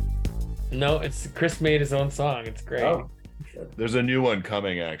Tiger. No, it's Chris made his own song. It's great. Oh. There's a new one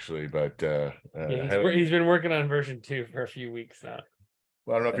coming actually, but he's been working on version 2 for a few weeks now.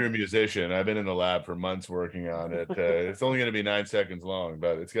 Well, I don't know if you're a musician. I've been in the lab for months working on it. It's only going to be 9 seconds long,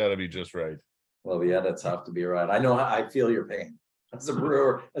 but it's got to be just right. Well, the edits have to be right. I know, I feel your pain. As a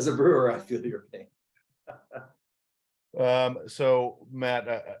brewer, I feel your pain. So Matt,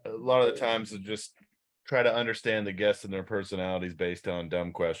 a lot of the times I just try to understand the guests and their personalities based on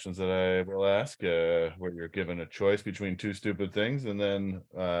dumb questions that I will ask, where you're given a choice between 2 stupid things, and then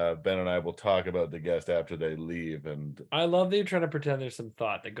Ben and I will talk about the guest after they leave. And I love that you're trying to pretend there's some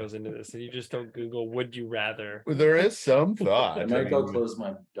thought that goes into this, and you just don't Google "would you rather." There is some thought. I might go close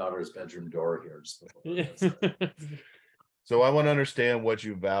my daughter's bedroom door here. So I want to understand what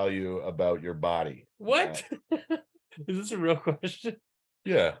you value about your body. What? Is this a real question?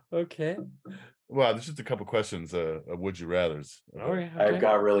 Yeah. Okay. Well, there's just a couple questions. Would you rather's? Okay. I've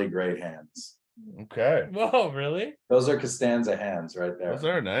got really great hands. Okay. Whoa, really? Those are Costanza hands right there. Those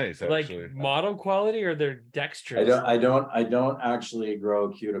are nice, actually. Like model quality, or they're dexterous? I don't actually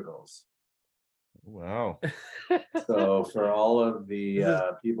grow cuticles. Wow. So for all of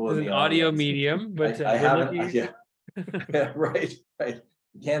the people in the audio audience, medium, but I haven't. Yeah. Right.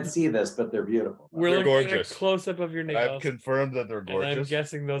 You can't see this, but they're beautiful. We're looking gorgeous. at a close-up of your nails. I've confirmed that they're gorgeous. And I'm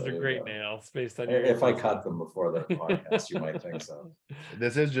guessing those are great nails based on your. If I cut them before the podcast, you might think so.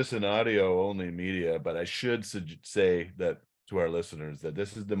 This is just an audio-only media, but I should say that to our listeners that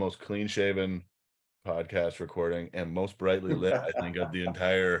this is the most clean-shaven podcast recording and most brightly lit, I think, of the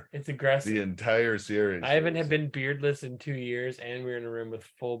entire. It's aggressive. The entire series. I haven't been beardless in 2 years, and we're in a room with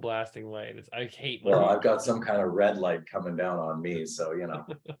full blasting light. I hate. Well, I've got some kind of red light coming down on me, so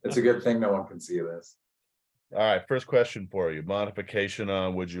it's a good thing no one can see this. All right, first question for you. Modification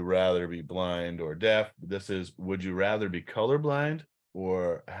on would you rather be blind or deaf? This is, would you rather be colorblind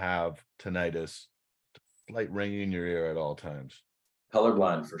or have tinnitus, slight ringing in your ear at all times?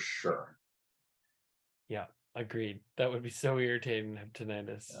 Colorblind for sure. Yeah, agreed. That would be so irritating to have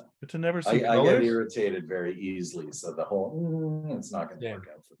tinnitus. Yeah. But to never see I colors? get irritated very easily, so the whole it's not going to work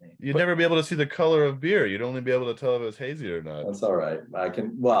out for me. You'd never be able to see the color of beer. You'd only be able to tell if it was hazy or not. That's all right. I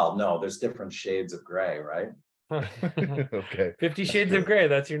can. Well, no, there's different shades of gray, right? Okay. 50 Shades of Grey.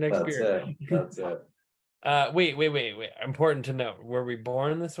 That's your next beer. That's it. Wait. Important to note. Were we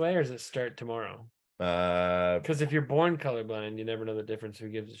born this way, or does it start tomorrow? Because if you're born colorblind, you never know the difference. Who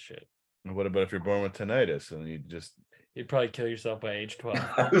gives a shit? What about if you're born with tinnitus and you'd probably kill yourself by age 12?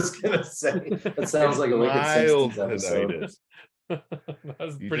 I was gonna say that sounds like a Wicked Simpsons episode. That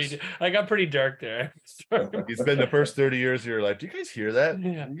was pretty. I got pretty dark there. You spend the first 30 years of your life. Do you guys hear that?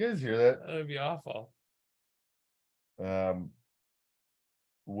 Yeah. You guys hear that? That would be awful.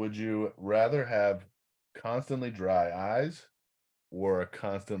 Would you rather have constantly dry eyes or a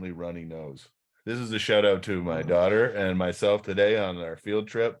constantly runny nose? This is a shout out to my daughter and myself today on our field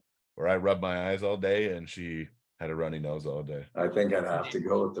trip where I rubbed my eyes all day and she had a runny nose all day. I think I'd have to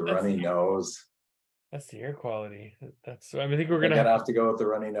go with the runny nose. That's the air quality. That's. I think we're I'd gonna have to go with the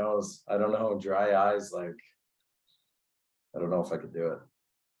runny nose. I don't know. Dry eyes, like I don't know if I could do it.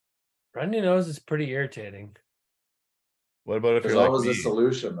 Runny nose is pretty irritating. What about if There's you're like always me? a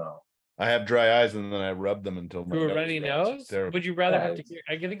solution though. I have dry eyes and then I rub them until my To a nose runny drops. It's nose? terrible. Would you rather Yeah, have to?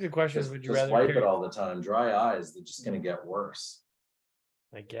 I think the question is, would you Just rather wipe it carry- all the time. Dry eyes, they're just gonna get worse.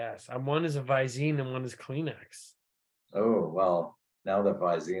 I guess. One is a Visine and one is Kleenex. Oh well, now that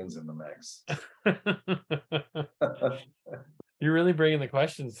Visine's in the mix. You're really bringing the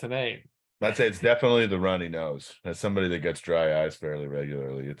questions tonight. I'd say it's definitely the runny nose. As somebody that gets dry eyes fairly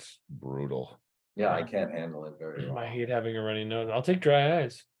regularly, it's brutal. Yeah, I can't handle it very well. I hate having a runny nose. I'll take dry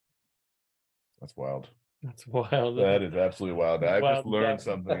eyes. That's wild. That's wild. That is absolutely wild. I Wild just learned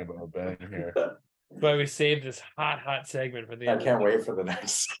stuff. something about Ben here. That's why we saved this hot segment for the I end. can't wait for the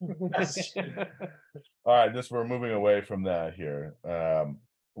next. All right, we're moving away from that here.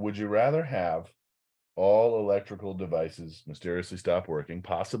 Would you rather have all electrical devices mysteriously stop working,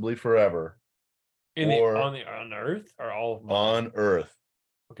 possibly forever, on Earth or all of them? on Earth,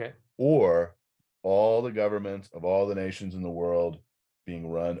 Okay. or all the governments of all the nations in the world being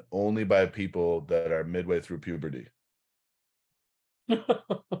run only by people that are midway through puberty?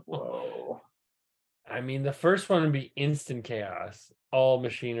 Whoa. I mean, the first one would be instant chaos. All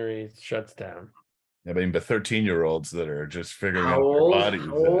machinery shuts down. I mean, but 13-year-olds that are just figuring How out their old? bodies.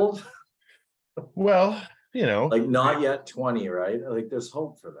 How old? Well, you know, Like not yet 20, right? Like there's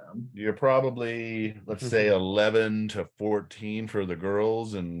hope for them. you're probably, let's say, 11 to 14 for the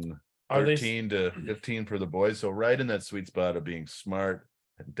girls and Are they 13 to 15 for the boys. So right in that sweet spot of being smart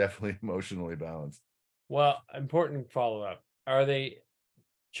and definitely emotionally balanced. Well, important follow-up. Are they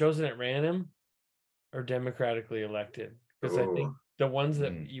chosen at random or democratically elected? Because I think Ooh. the ones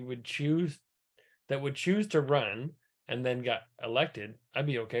that you would choose to run and then got elected, I'd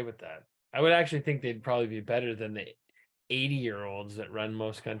be okay with that. I would actually think they'd probably be better than the 80-year-olds that run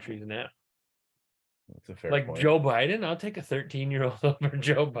most countries now. That's a fair Like point. Joe Biden, I'll take a 13-year-old over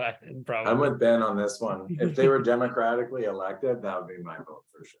Joe Biden, probably. I'm with Ben on this one. If they were democratically elected, that would be my vote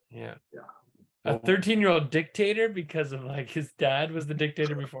for sure. Yeah. Yeah. A 13-year-old dictator because of like his dad was the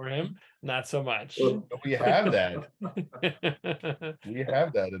dictator before him, not so much. Well, But we have that. We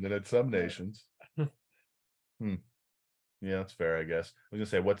have that in some nations. Yeah, that's fair, I guess. I was gonna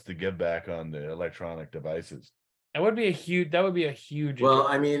say, what's the give back on the electronic devices? That would be a huge. Well,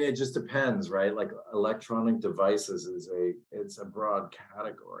 I mean, it just depends, right? Like electronic devices it's a broad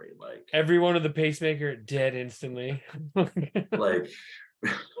category. Like everyone with a pacemaker dead instantly. like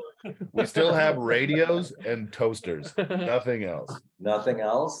We still have radios and toasters, nothing else. nothing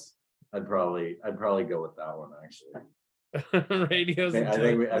else. I'd probably go with that one actually. Radios.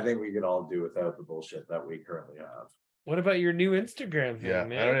 I think we could all do without the bullshit that we currently have. What about your new Instagram thing, Yeah,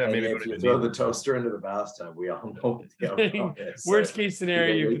 man? I don't know. And Maybe if you throw the toaster into the bathtub, we all know what the outcome is. Worst case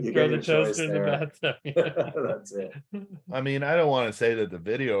scenario, you you can get throw the your choice toaster in the there. bathtub. That's it. I mean, I don't want to say that the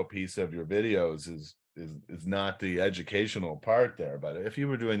video piece of your videos is not the educational part there, but if you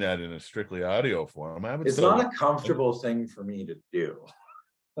were doing that in a strictly audio form, I would It's still not a comfortable thing for me to do.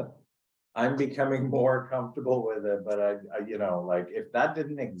 I'm becoming more comfortable with it, but I you know, like if that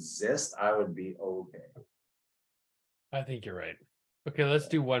didn't exist, I would be okay. I think you're right. Okay, let's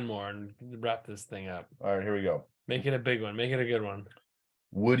do one more and wrap this thing up. All right, here we go. Make it a big one. Make it a good one.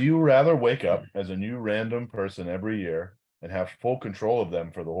 Would you rather wake up as a new random person every year and have full control of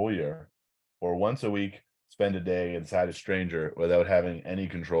them for the whole year, or once a week spend a day inside a stranger without having any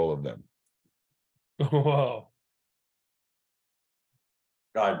control of them? Whoa.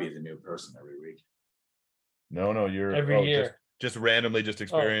 I'd be the new person every week. No, you're Every year. Just randomly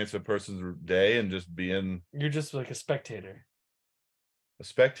experience a person's day and just being You're just like a spectator. a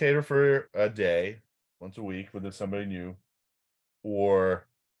spectator for a day, once a week with somebody new, or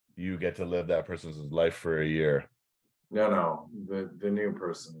you get to live that person's life for a year. No, the new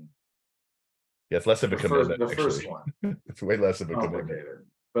person. Yeah, it's less of a commitment. The first one. It's way less of a commitment. Complicated.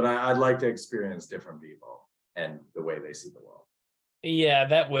 But I'd like to experience different people and the way they see the world. Yeah,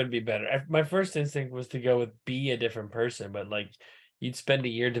 that would be better. My first instinct was to go with be a different person, but like you'd spend a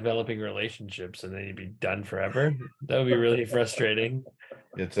year developing relationships and then you'd be done forever. That would be really frustrating.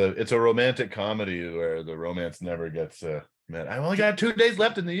 It's a romantic comedy where the romance never gets met. I only got 2 days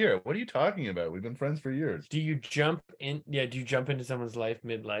left in the year. What are you talking about? We've been friends for years. Do you jump in? Yeah, do you jump into someone's life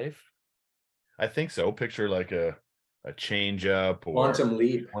midlife? I think so. Picture like a a change up or Quantum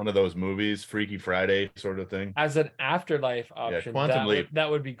Leap. one of those movies, Freaky Friday sort of thing. As an afterlife option, Quantum Leap. That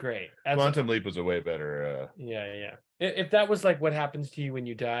would be great. Quantum Leap was a way better. Yeah. If that was like what happens to you when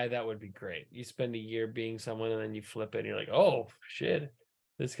you die, that would be great. You spend a year being someone and then you flip it and you're like, oh shit,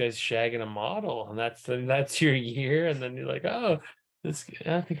 this guy's shagging a model, and that's your year, and then you're like, oh, I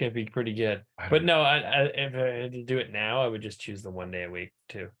think that'd be pretty good. But no, if I had to do it now, I would just choose the 1 day a week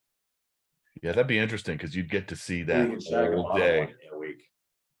too. Yeah, that'd be interesting because you'd get to see that whole day.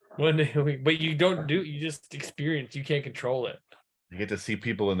 1 day a week, but you just experience. You can't control it. You get to see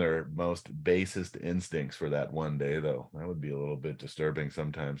people in their most basest instincts for that 1 day, though. That would be a little bit disturbing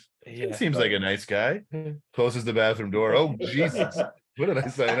sometimes. Yeah. He seems like a nice guy. Closes the bathroom door. Oh, Jesus. What did I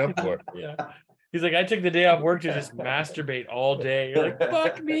sign up for? Yeah. He's like, I took the day off work to just masturbate all day. You're like,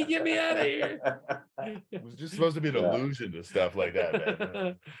 fuck me, get me out of here. It was just supposed to be an allusion to stuff like that,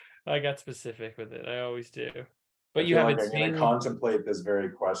 man. I got specific with it. I always do. But you haven't seen. I'm going to contemplate this very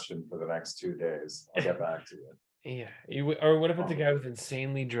question for the next 2 days. I'll get back to you. Yeah. Or what if it's a guy with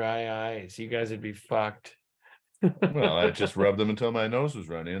insanely dry eyes? You guys would be fucked. Well, I'd just rub them until my nose was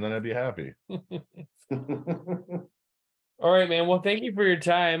running, and then I'd be happy. All right, man. Well, thank you for your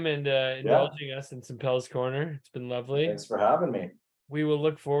time and indulging us in Simpel's Corner. It's been lovely. Thanks for having me. We will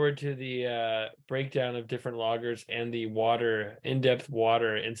look forward to the breakdown of different loggers and the in-depth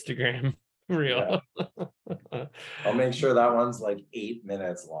water Instagram reel. Yeah. I'll make sure that one's like 8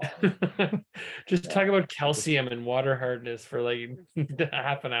 minutes long. Just talk about calcium and water hardness for like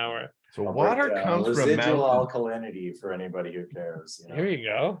half an hour. So water comes from residual alkalinity for anybody who cares. Here you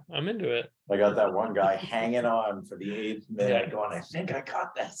go. I'm into it. I got that one guy hanging on for the 8th minute going, I think I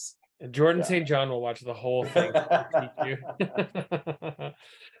got this. Jordan St. John will watch the whole thing. All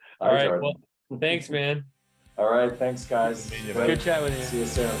right. Jordan. Well, thanks, man. All right. Thanks, guys. Good chat with you. See you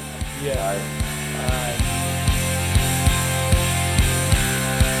soon. Yeah. Bye.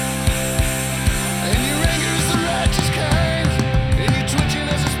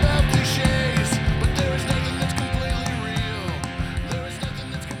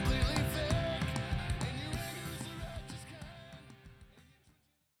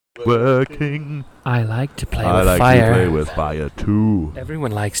 Working. I like to play with I like fire. to play with fire too.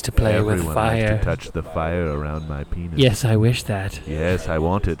 Everyone likes to play with Everyone fire. likes to touch the fire around my penis. Yes, I wish that. Yes, I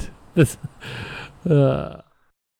want it.